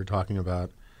job that we were talking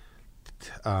about,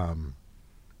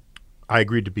 I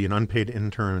agreed to be an unpaid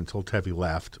intern until Tevi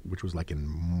left, which was like in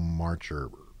March or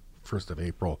 1st of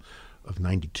April of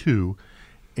 92,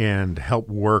 and help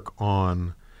work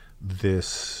on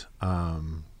this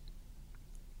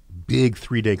big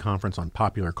 3-day conference on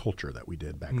popular culture that we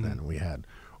did back then. And we had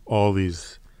all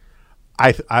these,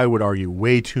 I would argue,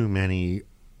 way too many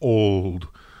old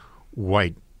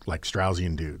white, like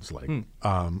Straussian dudes, like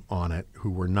on it, who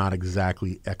were not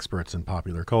exactly experts in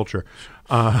popular culture,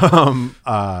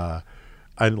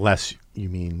 unless you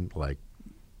mean like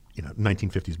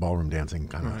 1950s ballroom dancing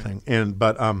kind of thing. And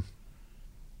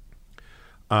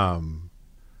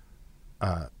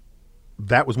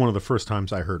that was one of the first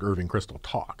times I heard Irving Kristl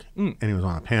talk, and he was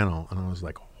on a panel, and I was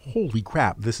like, holy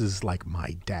crap, this is like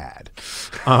my dad.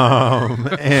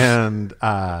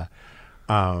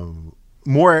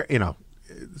 More,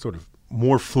 sort of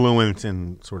more fluent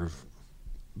in sort of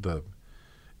the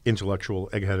intellectual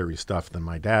eggheadery stuff than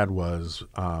my dad was,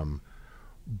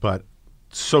 but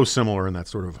so similar in that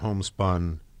sort of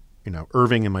homespun.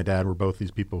 Irving and my dad were both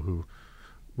these people who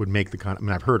would make the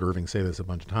kind. I've heard Irving say this a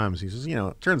bunch of times. He says,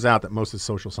 it turns out that most of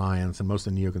social science and most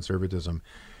of neoconservatism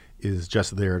is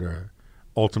just there to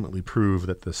ultimately prove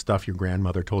that the stuff your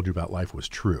grandmother told you about life was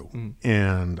true.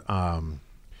 And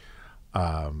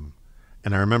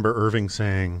I remember Irving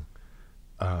saying,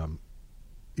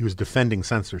 he was defending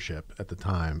censorship at the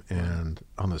time, and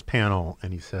on this panel,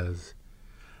 and he says,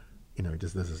 he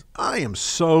does this, I am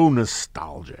so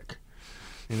nostalgic.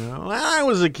 When I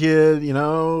was a kid,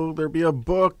 there'd be a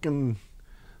book and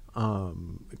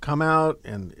come out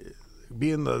and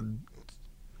be in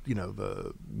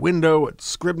the window at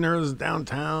Scribner's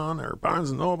downtown or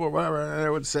Barnes & Noble or whatever, and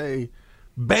it would say,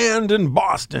 banned in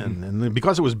Boston. And then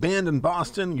because it was banned in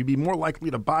Boston, you'd be more likely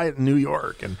to buy it in New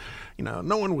York. And,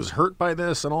 no one was hurt by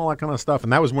this and all that kind of stuff.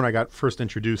 And that was when I got first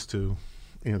introduced to,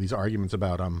 these arguments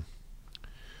about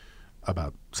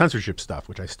censorship stuff,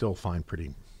 which I still find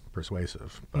pretty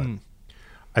persuasive. But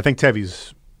I think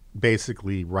Tevi's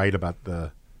basically right about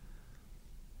the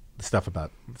stuff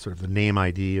about sort of the name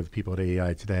ID of people at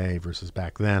AEI today versus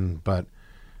back then. But,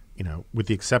 with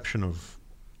the exception of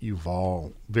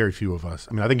Yuval, very few of us.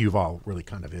 I think Yuval really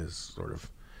kind of is sort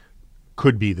of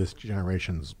could be this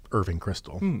generation's Irving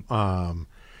Kristl.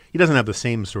 He doesn't have the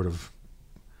same sort of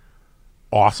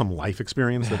awesome life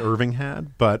experience that Irving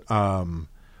had, but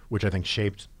which I think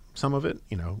shaped some of it.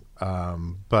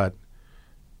 But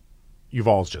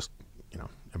Yuval's just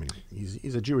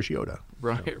he's a Jewish Yoda.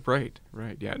 Right.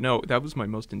 Yeah, no, that was my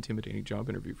most intimidating job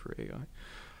interview for AI.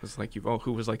 It was like Yuval,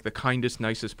 who was like the kindest,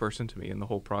 nicest person to me in the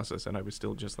whole process, and I was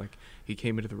still just like, he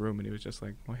came into the room and he was just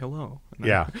like, well, hello.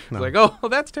 And I was like, oh,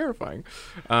 that's terrifying.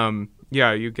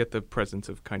 You get the presence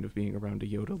of kind of being around a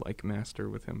Yoda-like master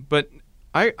with him. But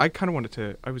I kind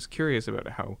of I was curious about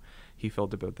how he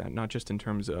felt about that, not just in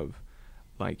terms of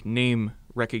like name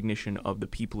recognition of the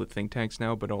people at think tanks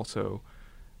now, but also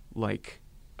like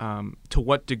to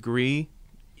what degree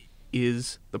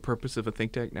is the purpose of a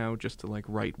think tank now just to like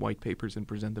write white papers and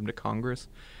present them to Congress,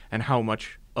 and how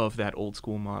much of that old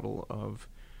school model of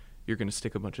you're going to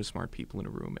stick a bunch of smart people in a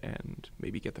room and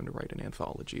maybe get them to write an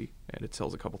anthology and it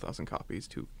sells a couple thousand copies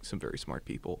to some very smart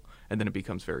people and then it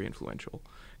becomes very influential,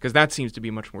 because that seems to be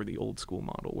much more the old school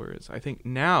model, whereas I think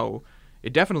now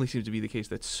it definitely seems to be the case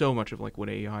that so much of like what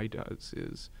AI does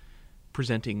is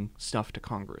presenting stuff to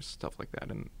Congress, stuff like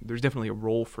that, and there's definitely a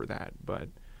role for that, but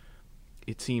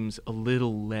it seems a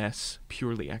little less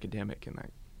purely academic in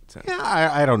that sense. Yeah,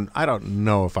 I don't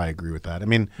know if I agree with that.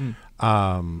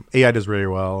 AI does really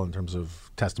well in terms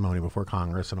of testimony before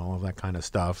Congress and all of that kind of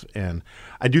stuff. And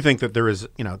I do think that there is,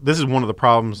 this is one of the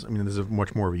problems. This is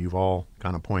much more of a Yuval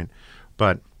kind of point.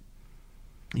 But,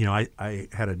 I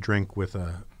had a drink with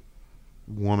a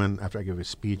woman after I gave a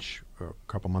speech a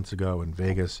couple months ago in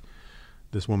Vegas,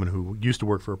 this woman who used to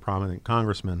work for a prominent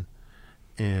congressman,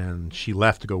 and she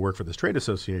left to go work for this trade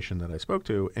association that I spoke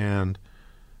to. And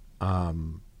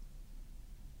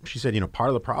she said, part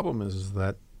of the problem is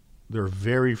that there are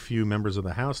very few members of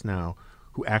the House now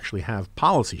who actually have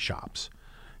policy shops.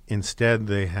 Instead,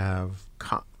 they have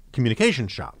communication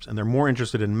shops, and they're more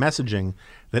interested in messaging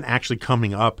than actually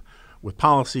coming up with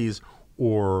policies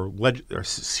or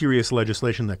serious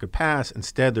legislation that could pass.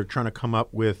 Instead, they're trying to come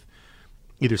up with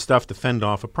either stuff to fend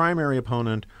off a primary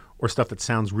opponent or stuff that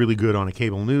sounds really good on a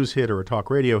cable news hit or a talk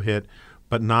radio hit,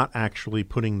 but not actually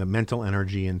putting the mental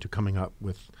energy into coming up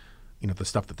with, the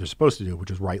stuff that they're supposed to do, which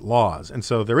is write laws. And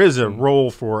so there is a role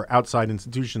for outside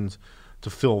institutions to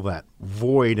fill that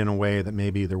void in a way that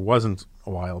maybe there wasn't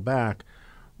a while back.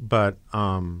 But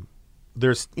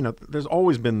there's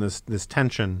always been this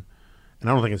tension, and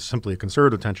I don't think it's simply a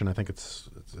conservative tension. I think it's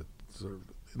sort of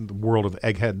in the world of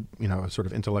egghead, sort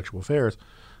of intellectual affairs,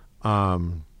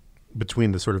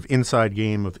 between the sort of inside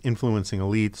game of influencing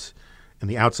elites and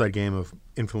the outside game of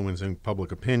influencing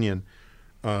public opinion.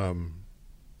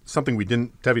 Something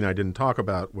Tevi and I didn't talk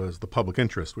about was the public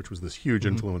interest, which was this huge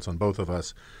influence on both of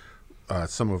us.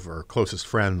 Some of our closest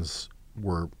friends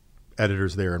were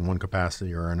editors there in one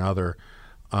capacity or another.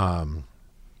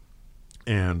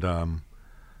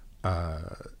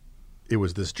 It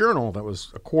was this journal that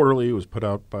was a quarterly. It was put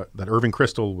out that Irving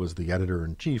Kristol was the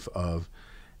editor-in-chief of,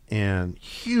 and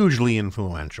hugely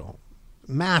influential,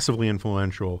 massively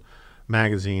influential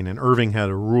magazine. And Irving had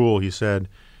a rule. He said,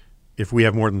 if we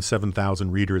have more than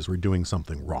 7,000 readers, we're doing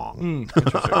something wrong.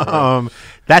 Right.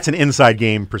 That's an inside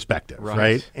game perspective,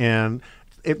 right? And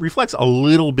it reflects a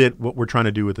little bit what we're trying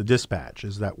to do with the Dispatch,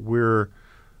 is that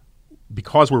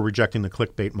because we're rejecting the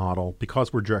clickbait model,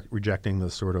 because we're rejecting the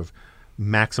sort of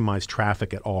maximize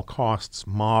traffic at all costs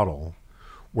model,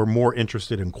 we're more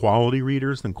interested in quality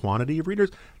readers than quantity of readers.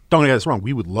 Don't get us wrong.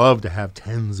 We would love to have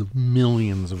tens of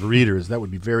millions of readers. That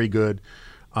would be very good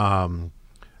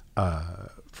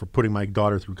for putting my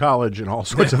daughter through college and all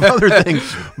sorts of other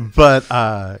things. But,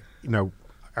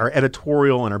 our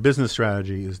editorial and our business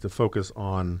strategy is to focus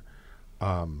on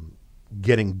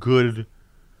getting good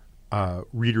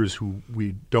readers who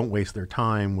we don't waste their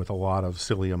time with a lot of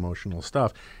silly emotional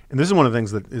stuff. And this is one of the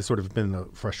things that has sort of been a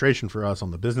frustration for us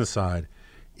on the business side,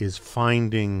 is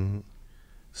finding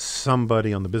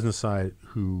somebody on the business side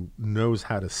who knows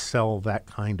how to sell that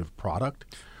kind of product,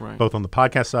 both on the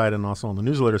podcast side and also on the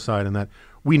newsletter side. And that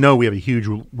we know we have a huge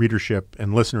readership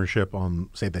and listenership on,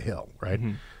 say, The Hill, right?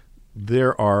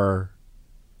 There are,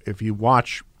 if you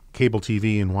watch cable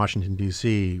TV in Washington,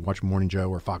 D.C., watch Morning Joe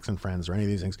or Fox and Friends or any of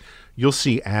these things, you'll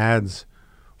see ads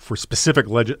for specific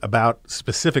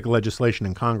legislation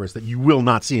in Congress that you will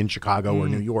not see in Chicago or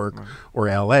New York or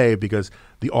L.A. because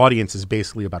the audience is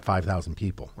basically about 5,000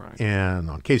 people. And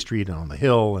on K Street and on the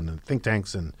Hill and in think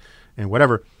tanks and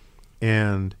whatever.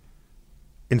 And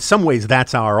in some ways,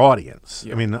 that's our audience.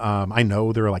 I mean, I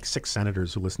know there are like 6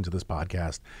 senators who listen to this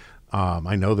podcast.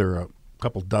 I know there are a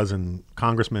couple dozen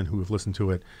congressmen who have listened to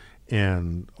it,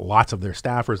 and lots of their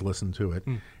staffers listen to it.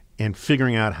 And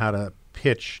figuring out how to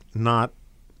pitch not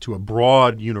to a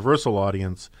broad universal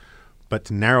audience, but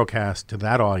to narrowcast to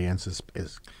that audience is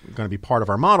going to be part of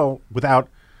our model without,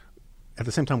 at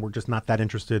the same time, we're just not that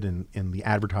interested in the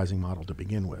advertising model to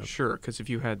begin with. Sure, because if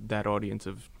you had that audience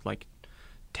of like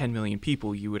 10 million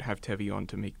people, you would have Tevi on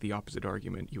to make the opposite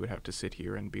argument. You would have to sit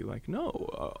here and be like,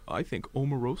 no, I think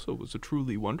Omarosa was a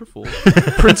truly wonderful,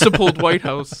 principled White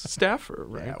House staffer,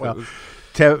 right? Yeah, well,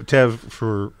 Tev,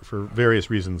 for various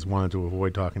reasons, wanted to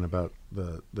avoid talking about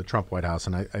the Trump White House,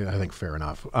 and I think fair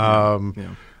enough.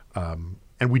 And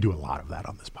we do a lot of that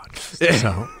on this podcast.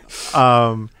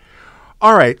 So,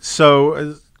 all right.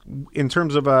 So in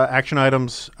terms of action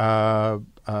items,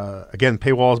 again,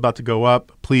 paywall is about to go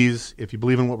up. Please, if you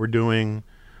believe in what we're doing,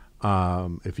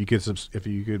 if you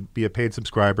could be a paid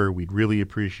subscriber, we'd really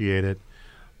appreciate it.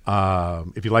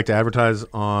 If you'd like to advertise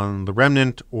on The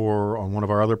Remnant or on one of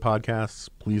our other podcasts,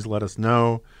 please let us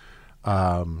know.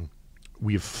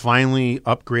 We've finally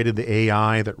upgraded the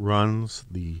AI that runs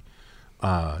the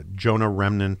Jonah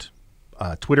Remnant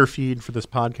Twitter feed for this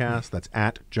podcast. That's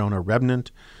at Jonah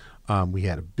Remnant. We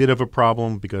had a bit of a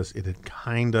problem because it had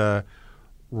kind of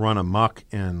run amok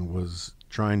and was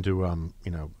trying to,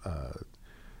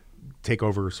 take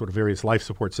over sort of various life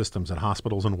support systems at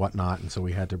hospitals and whatnot, and so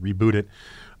we had to reboot it.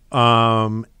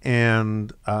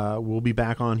 And we'll be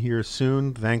back on here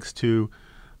soon. Thanks to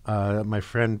my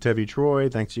friend Tevi Troy.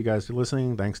 Thanks to you guys for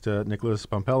listening. Thanks to Nicholas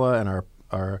Pompella and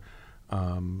our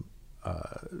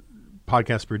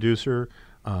podcast producer,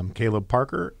 Caleb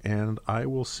Parker. And I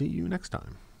will see you next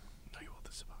time. No, you will.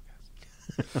 This is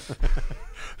a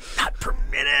podcast. Not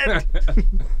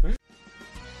permitted.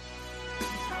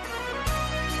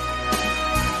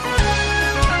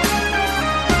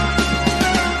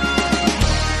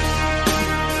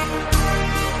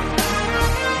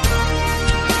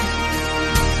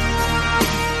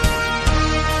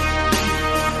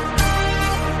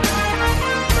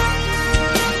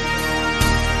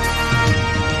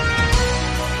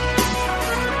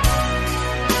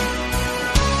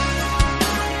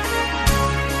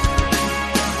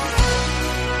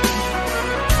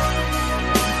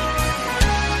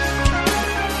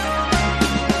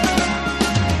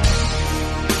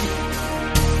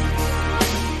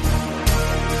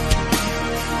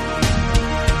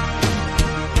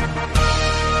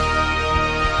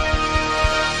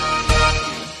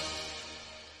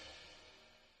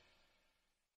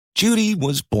 Judy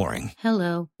was boring.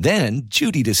 Hello. Then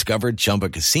Judy discovered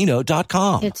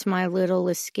ChumbaCasino.com. It's my little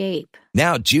escape.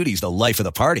 Now Judy's the life of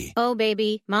the party. Oh,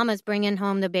 baby, mama's bringing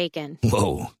home the bacon.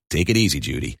 Whoa, take it easy,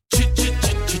 Judy.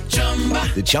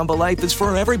 The Chumba life is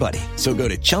for everybody. So go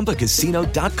to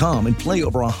ChumbaCasino.com and play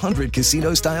over 100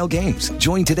 casino-style games.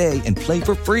 Join today and play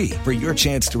for free for your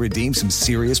chance to redeem some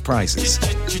serious prizes.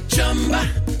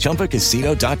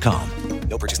 ChumbaCasino.com.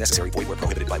 No purchase necessary. Void where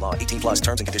prohibited by law. 18+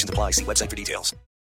 terms and conditions apply. See website for details.